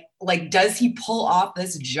 Like, does he pull off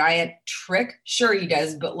this giant trick? Sure he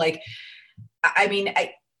does, but like, I mean,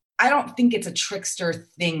 I don't think it's a trickster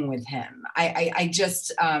thing with him. I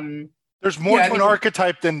just there's more to an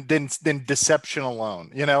archetype than deception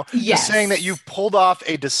alone. Yes. Just saying that you've pulled off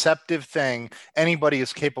a deceptive thing, anybody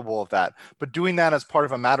is capable of that. But doing that as part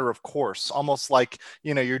of a matter of course, almost like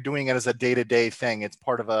you're doing it as a day-to-day thing. It's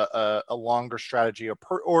part of a longer strategy,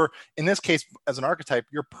 or in this case, as an archetype,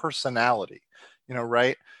 your personality.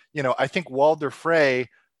 Right? I think Walder Frey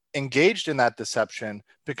engaged in that deception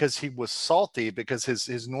because he was salty, because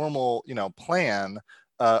his normal plan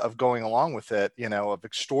of going along with it, of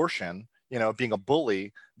extortion, being a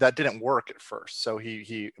bully, that didn't work at first. So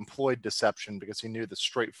he employed deception because he knew the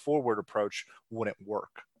straightforward approach wouldn't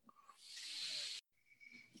work.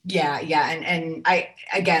 Yeah. And I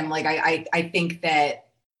think that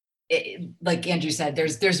like Andrew said,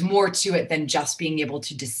 there's more to it than just being able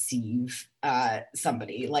to deceive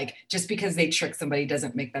somebody. Like just because they trick somebody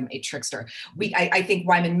doesn't make them a trickster. I think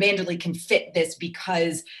Wyman Manderly can fit this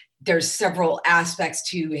because there's several aspects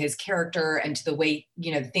to his character and to the way,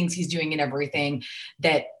 the things he's doing and everything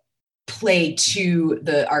that play to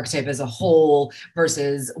the archetype as a whole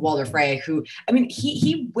versus Walder Frey, who, I mean,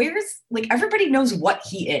 he wears, like, everybody knows what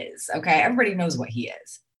he is. Okay. Everybody knows what he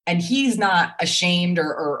is. And he's not ashamed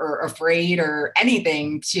or afraid or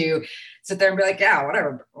anything to sit there and be like, yeah,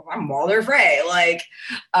 whatever, I'm Walder Frey. Like,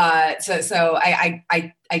 so I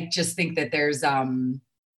just think that there's,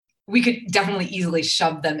 we could definitely easily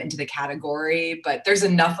shove them into the category, but there's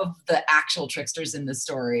enough of the actual tricksters in the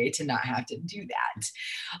story to not have to do that.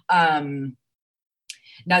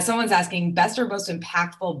 Now someone's asking best or most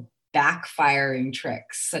impactful backfiring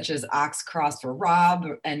tricks, such as Ox Cross for Robb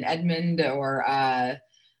and Edmund, or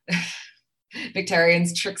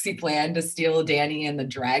Victarion's tricksy plan to steal Dany and the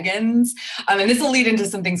dragons. And this will lead into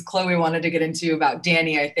some things Chloe wanted to get into about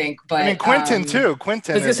Dany, I think. But I mean, Quentin too.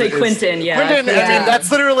 Quentin. I was going to say Quentin, yeah. Quentin, yeah. I mean,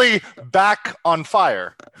 that's literally back on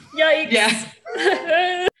fire. Yikes.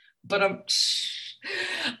 Yeah. But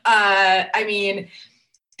I mean,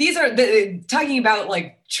 these are talking about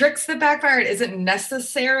like tricks that backfired isn't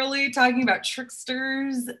necessarily talking about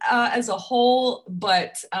tricksters as a whole,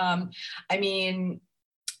 but I mean,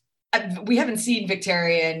 we haven't seen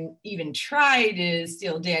Victarion even try to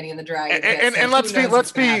steal Dany and the dragon. And let's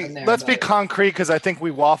be concrete, because I think we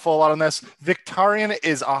waffle a lot on this. Victarion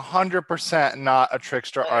is 100% not a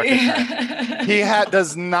trickster archetype. He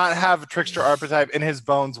does not have a trickster archetype in his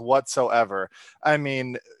bones whatsoever. I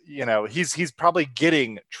mean, he's probably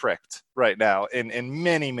getting tricked right now in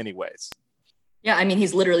many, many ways. Yeah, I mean,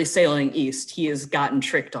 he's literally sailing east. He has gotten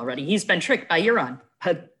tricked already. He's been tricked by Euron.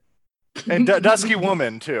 And Dusky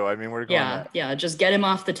Woman too. I mean, we're going. Yeah. Just get him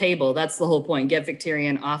off the table. That's the whole point. Get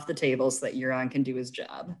Victarion off the table so that Euron can do his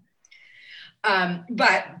job.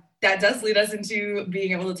 But that does lead us into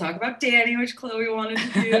being able to talk about Dany, which Chloe wanted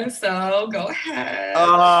to do. So go ahead.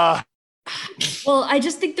 Well, I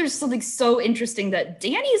just think there's something so interesting that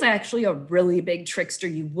Dany's actually a really big trickster.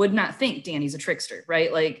 You would not think Dany's a trickster,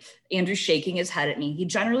 right? Like Andrew's shaking his head at me. He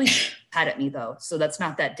generally head at me though, so that's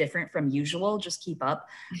not that different from usual. Just keep up.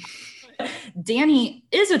 Dany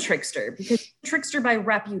is a trickster because she's a trickster by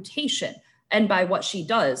reputation and by what she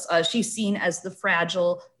does. She's seen as the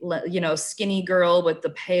fragile, skinny girl with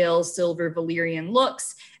the pale silver Valyrian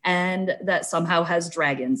looks, and that somehow has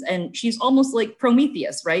dragons. And she's almost like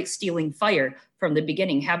Prometheus, right? Stealing fire from the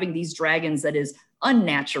beginning, having these dragons that is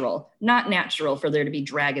unnatural, not natural for there to be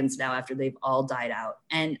dragons now after they've all died out.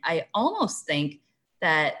 And I almost think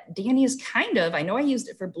that Dany is kind of, I know I used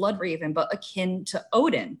it for Bloodraven, but akin to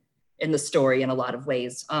Odin in the story in a lot of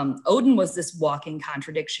ways. Odin was this walking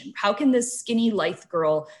contradiction. How can this skinny, lithe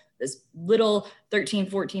girl, this little 13,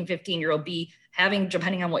 14, 15-year-old be having,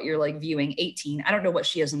 depending on what you're like viewing, 18, I don't know what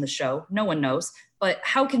she is in the show, no one knows, but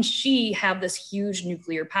how can she have this huge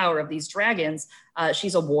nuclear power of these dragons?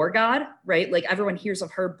 She's a war god, right? Like everyone hears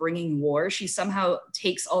of her bringing war. She somehow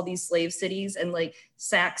takes all these slave cities and like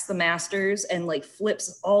sacks the masters and like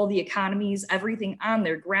flips all the economies, everything on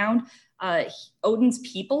their ground. Odin's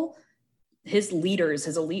people, his leaders,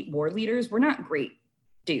 his elite war leaders, were not great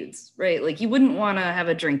dudes, right? Like you wouldn't want to have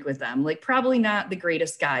a drink with them, like probably not the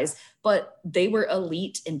greatest guys, but they were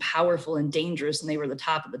elite and powerful and dangerous, and they were the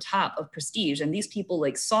top of prestige. And these people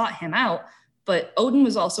like sought him out. But Odin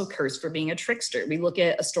was also cursed for being a trickster. We look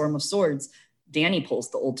at A Storm of Swords. Dany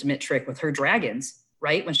pulls the ultimate trick with her dragons,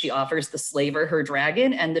 right? When she offers the slaver her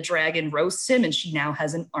dragon, and the dragon roasts him, and she now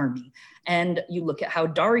has an army. And you look at how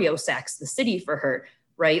Daario sacks the city for her,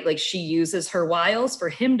 right? Like she uses her wiles for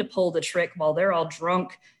him to pull the trick while they're all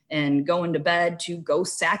drunk and going to bed to go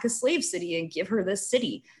sack a slave city and give her this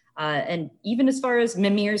city. And even as far as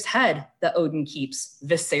Mimir's head that Odin keeps,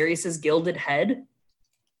 Viserys's gilded head,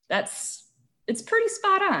 it's pretty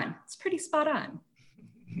spot on. It's pretty spot on.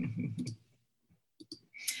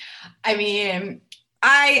 I mean,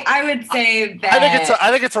 I would say that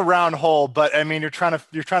I think it's a round hole, but I mean, you're trying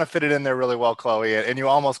to fit it in there really well, Chloe, and you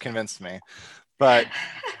almost convinced me. But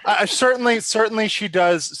certainly she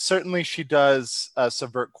does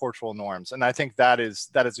subvert cultural norms, and I think that is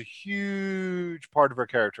a huge part of her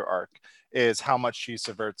character arc, is how much she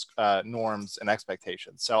subverts norms and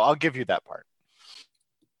expectations. So I'll give you that part.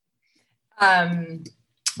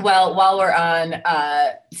 Well, while we're on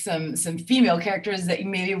some female characters that you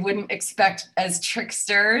maybe wouldn't expect as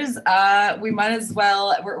tricksters, we might as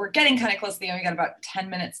well, we're getting kind of close to the end. We got about 10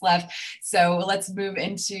 minutes left. So let's move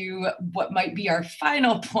into what might be our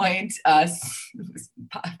final point,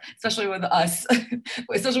 especially with us,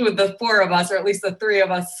 especially with the four of us, or at least the three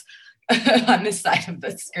of us on this side of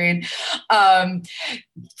the screen.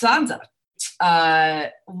 Sansa.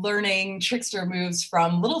 Learning trickster moves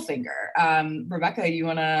from Littlefinger. Rebecca, you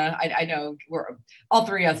wanna? I know we're all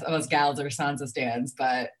three of us gals are Sansa stans,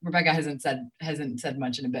 but Rebecca hasn't said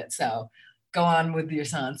much in a bit. So go on with your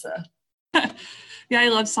Sansa. Yeah, I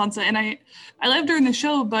love Sansa, and I loved her in the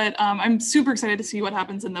show, but I'm super excited to see what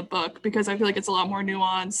happens in the book, because I feel like it's a lot more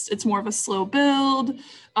nuanced. It's more of a slow build.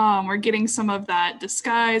 We're getting some of that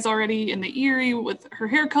disguise already in the Eyrie with her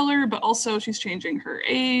hair color, but also she's changing her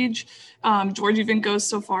age. George even goes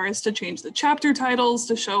so far as to change the chapter titles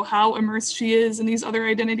to show how immersed she is in these other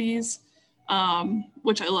identities,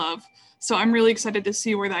 which I love. So I'm really excited to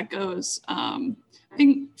see where that goes. I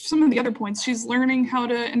think some of the other points, she's learning how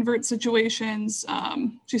to invert situations.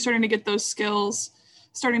 She's starting to get those skills,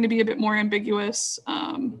 starting to be a bit more ambiguous.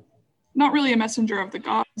 Not really a messenger of the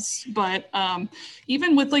gods, but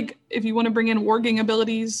even with, like, if you want to bring in warging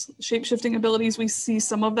abilities, shape-shifting abilities, we see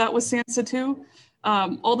some of that with Sansa too.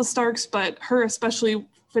 All the Starks, but her especially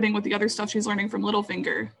fitting with the other stuff she's learning from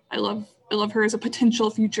Littlefinger. I love her as a potential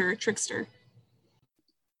future trickster.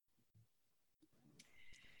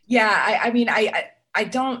 Yeah, I mean, I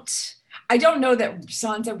don't know that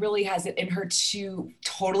Sansa really has it in her to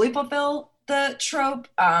totally fulfill the trope.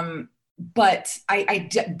 But I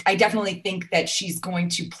definitely think that she's going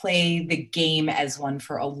to play the game as one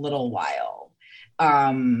for a little while.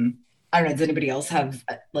 I don't know. Does anybody else have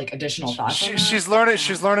like additional thoughts on that?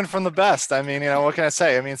 She's learning from the best. I mean, what can I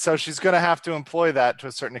say? I mean, so she's going to have to employ that to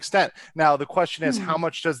a certain extent. Now, the question is, how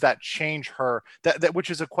much does that change her? That which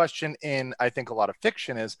is a question in, I think, a lot of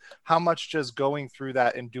fiction, is how much does going through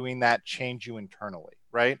that and doing that change you internally,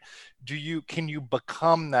 right? Can you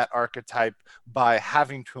become that archetype by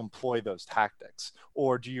having to employ those tactics,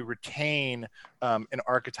 or do you retain an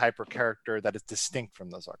archetype or character that is distinct from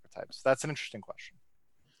those archetypes? That's an interesting question.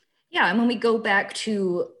 Yeah, and when we go back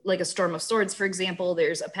to like A Storm of Swords, for example,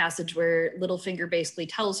 there's a passage where Littlefinger basically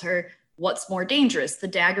tells her, what's more dangerous, the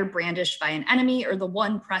dagger brandished by an enemy or the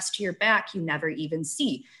one pressed to your back you never even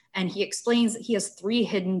see? And he explains that he has 3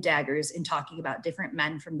 hidden daggers in talking about different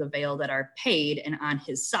men from the Vale that are paid and on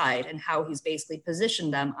his side, and how he's basically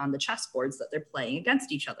positioned them on the chessboards that they're playing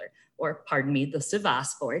against each other, or pardon me, the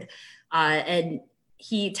Sivas board. And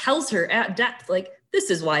he tells her at depth, like, this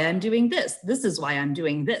is why I'm doing this. This is why I'm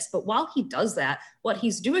doing this. But while he does that, what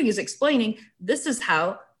he's doing is explaining, this is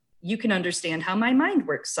how you can understand how my mind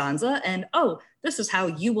works, Sansa. And, oh, this is how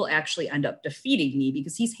you will actually end up defeating me,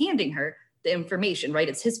 because he's handing her the information, right?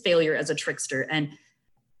 It's his failure as a trickster. And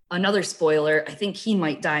another spoiler, I think he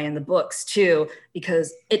might die in the books too,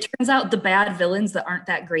 because it turns out the bad villains that aren't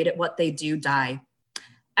that great at what they do die.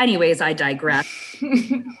 Anyways, I digress.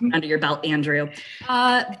 Under your belt, Andrew.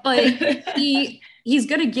 But he's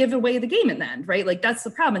going to give away the game in the end, right? Like that's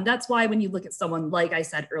the problem. And that's why when you look at someone, like I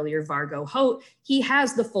said earlier, Vargo Hoat, he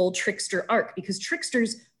has the full trickster arc because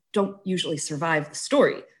tricksters don't usually survive the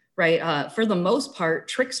story, right? For the most part,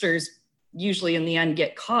 tricksters usually in the end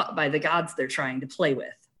get caught by the gods they're trying to play with.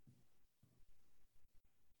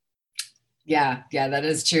 Yeah, that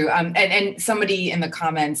is true. And somebody in the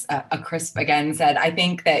comments, a crisp again said, I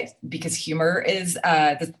think that because humor is,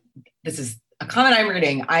 this is a comment I'm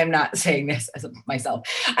reading. I'm not saying this as myself.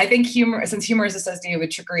 I think since humor is associated with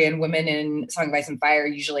trickery, and women in Song of Ice and Fire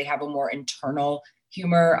usually have a more internal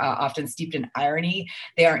humor, often steeped in irony,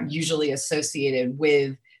 they aren't usually associated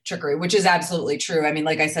with trickery, which is absolutely true. I mean,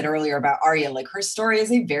 like I said earlier about Arya, like her story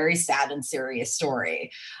is a very sad and serious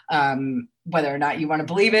story. Whether or not you want to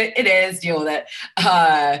believe it, it is, deal with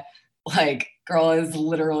it. Like girl is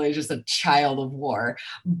literally just a child of war.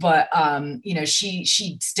 But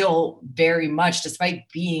she still very much, despite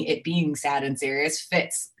being sad and serious,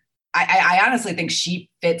 fits. I honestly think she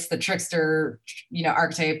fits the trickster,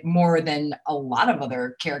 archetype more than a lot of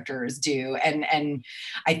other characters do. And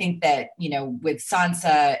I think that, with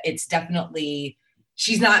Sansa, it's definitely,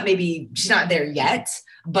 she's not there yet,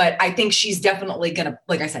 but I think she's definitely gonna,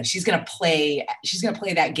 like I said, she's gonna play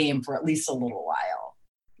that game for at least a little while,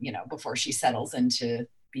 before she settles into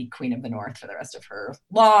be Queen of the North for the rest of her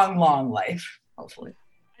long, long life, hopefully.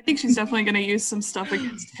 I think she's definitely gonna use some stuff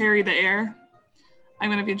against Harry the Heir. I'm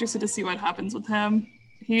going to be interested to see what happens with him.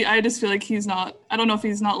 I just feel like I don't know if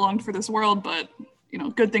he's not longed for this world, but,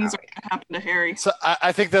 good things are going to happen to Harry. So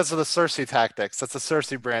I think those are the Cersei tactics. That's the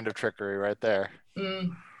Cersei brand of trickery right there.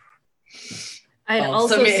 I'd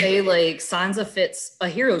also say like Sansa fits a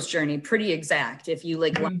hero's journey pretty exact. If you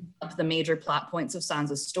line up the major plot points of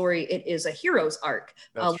Sansa's story, it is a hero's arc.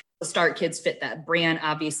 The Stark kids fit that. Bran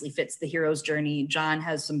obviously fits the hero's journey. Jon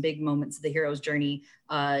has some big moments of the hero's journey.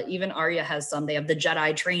 Even Arya has some. They have the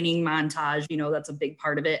Jedi training montage. That's a big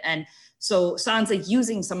part of it. And so Sansa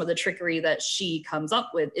using some of the trickery that she comes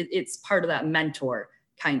up with, it's part of that mentor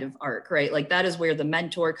kind of arc, right? Like that is where the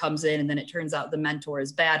mentor comes in, and then it turns out the mentor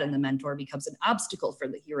is bad and the mentor becomes an obstacle for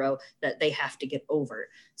the hero that they have to get over.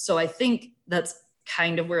 So I think that's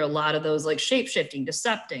kind of where a lot of those like shape-shifting,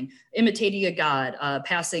 decepting, imitating a god,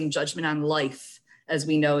 passing judgment on life, as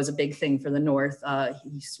we know is a big thing for the North.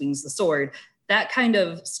 He swings the sword. That kind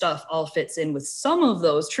of stuff all fits in with some of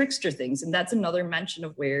those trickster things. And that's another mention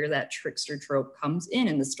of where that trickster trope comes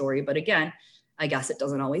in the story. But again, I guess it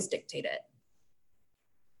doesn't always dictate it.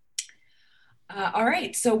 All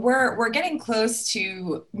right, so we're getting close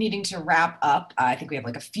to needing to wrap up. I think we have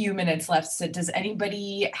like a few minutes left. So does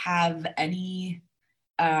anybody have any,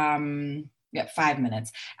 5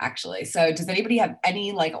 minutes actually. So does anybody have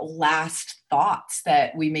any like last thoughts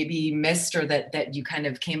that we maybe missed, or that you kind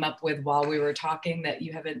of came up with while we were talking that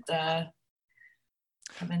you haven't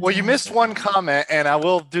Well, you missed one comment, and I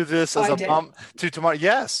will do this as a bump to tomorrow.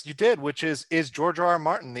 Yes, you did, which is George R. R.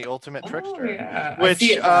 Martin the ultimate trickster? Yeah. Which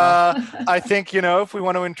I think, if we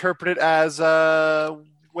want to interpret it as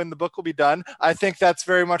when the book will be done, I think that's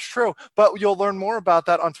very much true. But you'll learn more about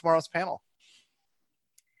that on tomorrow's panel.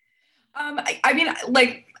 I mean,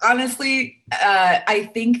 like, honestly, I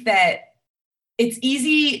think that it's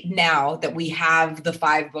easy now that we have the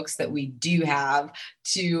 5 books that we do have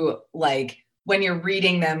to, like, when you're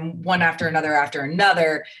reading them one after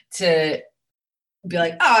another, to be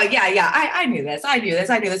like, oh yeah, I knew this.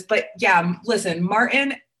 But yeah, listen,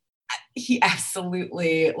 Martin, he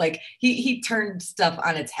absolutely, like, he turned stuff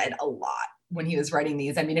on its head a lot when he was writing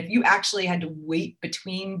these. I mean, if you actually had to wait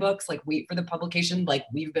between books, like wait for the publication, like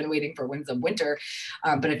we've been waiting for Winds of Winter,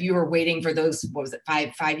 but if you were waiting for those, what was it,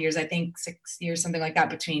 5 years, I think 6 years, something like that,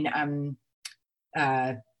 between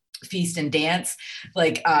Feast and Dance,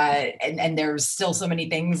 like, and there's still so many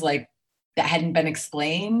things like that hadn't been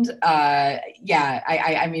explained. I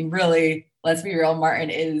mean, really, let's be real, Martin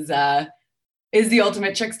is the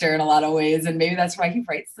ultimate trickster in a lot of ways, and maybe that's why he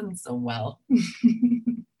writes them so well.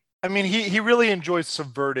 I mean, he really enjoys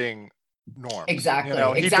subverting norms.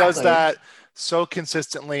 Exactly. He does that so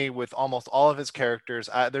consistently with almost all of his characters.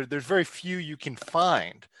 There's very few you can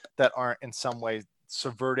find that aren't in some way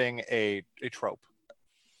subverting a trope.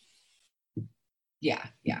 Yeah,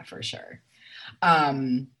 for sure.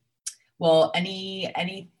 Well,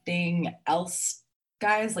 anything else,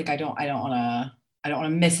 guys? Like, I don't want to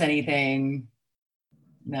miss anything.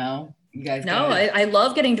 No. You guys? No, I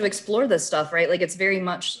love getting to explore this stuff, right? Like, it's very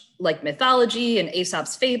much like mythology and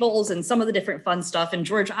Aesop's fables and some of the different fun stuff. And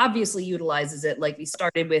George obviously utilizes it. Like, we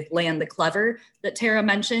started with Land the Clever that Tara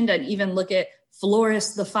mentioned, and even look at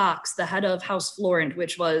Floris the Fox, the head of House Florent,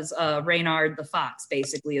 which was Reynard the Fox,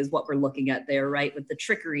 basically, is what we're looking at there, right? With the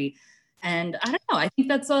trickery. And I don't know, I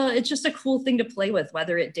think it's just a cool thing to play with,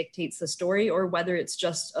 whether it dictates the story or whether it's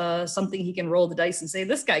just something he can roll the dice and say,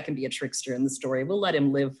 this guy can be a trickster in the story. We'll let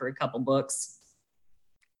him live for a couple books.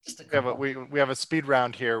 We have a speed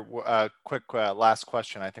round here. Quick last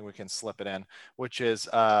question. I think we can slip it in, which is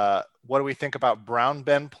what do we think about Brown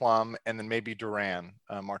Ben Plum and then maybe Doran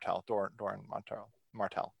Martell, Doran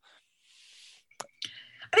Martell?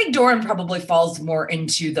 I think Doran probably falls more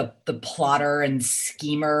into the plotter and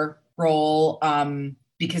schemer role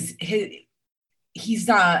because he's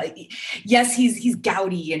not, yes, he's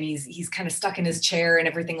gouty and he's kind of stuck in his chair and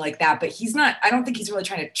everything like that, but he's not, I don't think he's really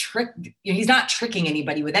trying to trick, he's not tricking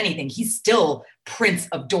anybody with anything. He's still Prince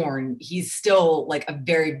of Dorne. He's still like a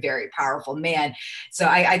very, very powerful man. So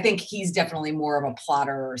I think he's definitely more of a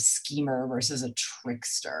plotter or schemer versus a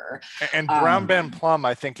trickster. And Brown Ben Plum,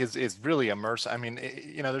 I think, is really a mercenary. I mean,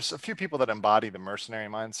 there's a few people that embody the mercenary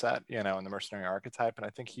mindset, and the mercenary archetype, and I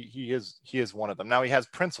think he is one of them. Now he has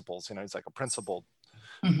principles, he's like a principled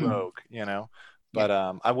rogue, but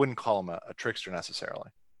I wouldn't call him a trickster necessarily.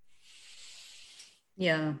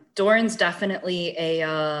 Yeah, Doran's definitely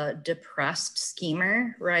a depressed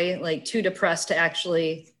schemer, right? Like too depressed to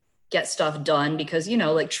actually get stuff done because,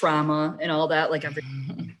 like trauma and all that, like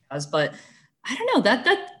everyone does. But I don't know,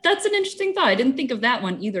 that's an interesting thought. I didn't think of that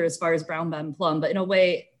one either as far as Brown Ben Plum, but in a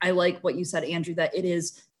way, I like what you said, Andrew, that it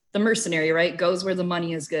is the mercenary, right? Goes where the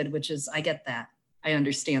money is good, which is, I get that. I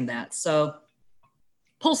understand that. So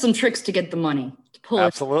pull some tricks to get the money.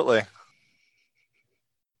 Absolutely.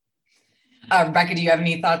 Rebecca, do you have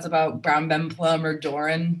any thoughts about Brown Ben Plum or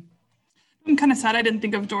Doran? I'm kind of sad I didn't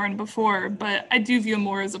think of Doran before, but I do view him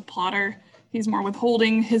more as a plotter. He's more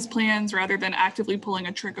withholding his plans rather than actively pulling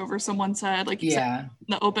a trick over someone's head. Like he's in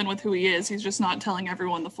the open with who he is. He's just not telling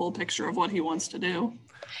everyone the full picture of what he wants to do.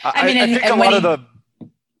 I think a lot of the...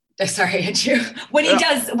 Sorry, Andrew. When he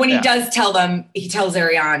does tell them, he tells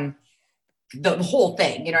Arianne the whole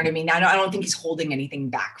thing. You know what I mean? I don't think he's holding anything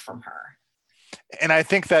back from her. And I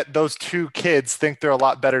think that those two kids think they're a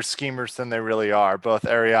lot better schemers than they really are, both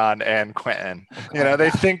Arianne and Quentin. They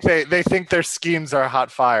think they think their schemes are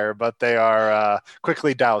hot fire, but they are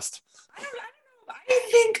quickly doused.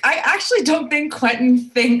 I actually don't think Quentin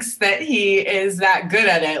thinks that he is that good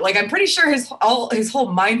at it. Like, I'm pretty sure his whole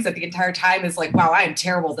mindset the entire time is like, wow, I am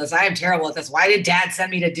terrible at this. I am terrible at this. Why did Dad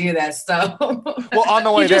send me to do this? So, well, on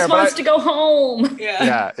the way he just wants to go home.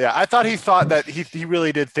 Yeah. I thought he thought that he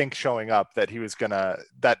really did think showing up that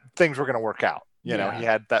that things were gonna work out. He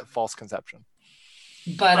had that false conception.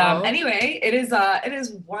 But anyway, it is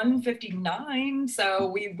 1:59, so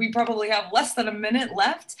we probably have less than a minute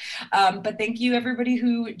left. But thank you everybody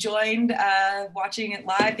who joined watching it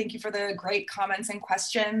live. Thank you for the great comments and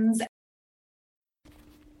questions.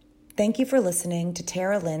 Thank you for listening to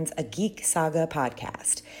Tara Lynn's A Geek Saga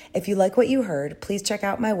podcast. If you like what you heard, please check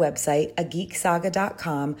out my website,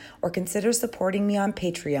 ageeksaga.com, or consider supporting me on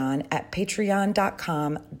Patreon at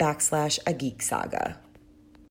patreon.com/ageeksaga.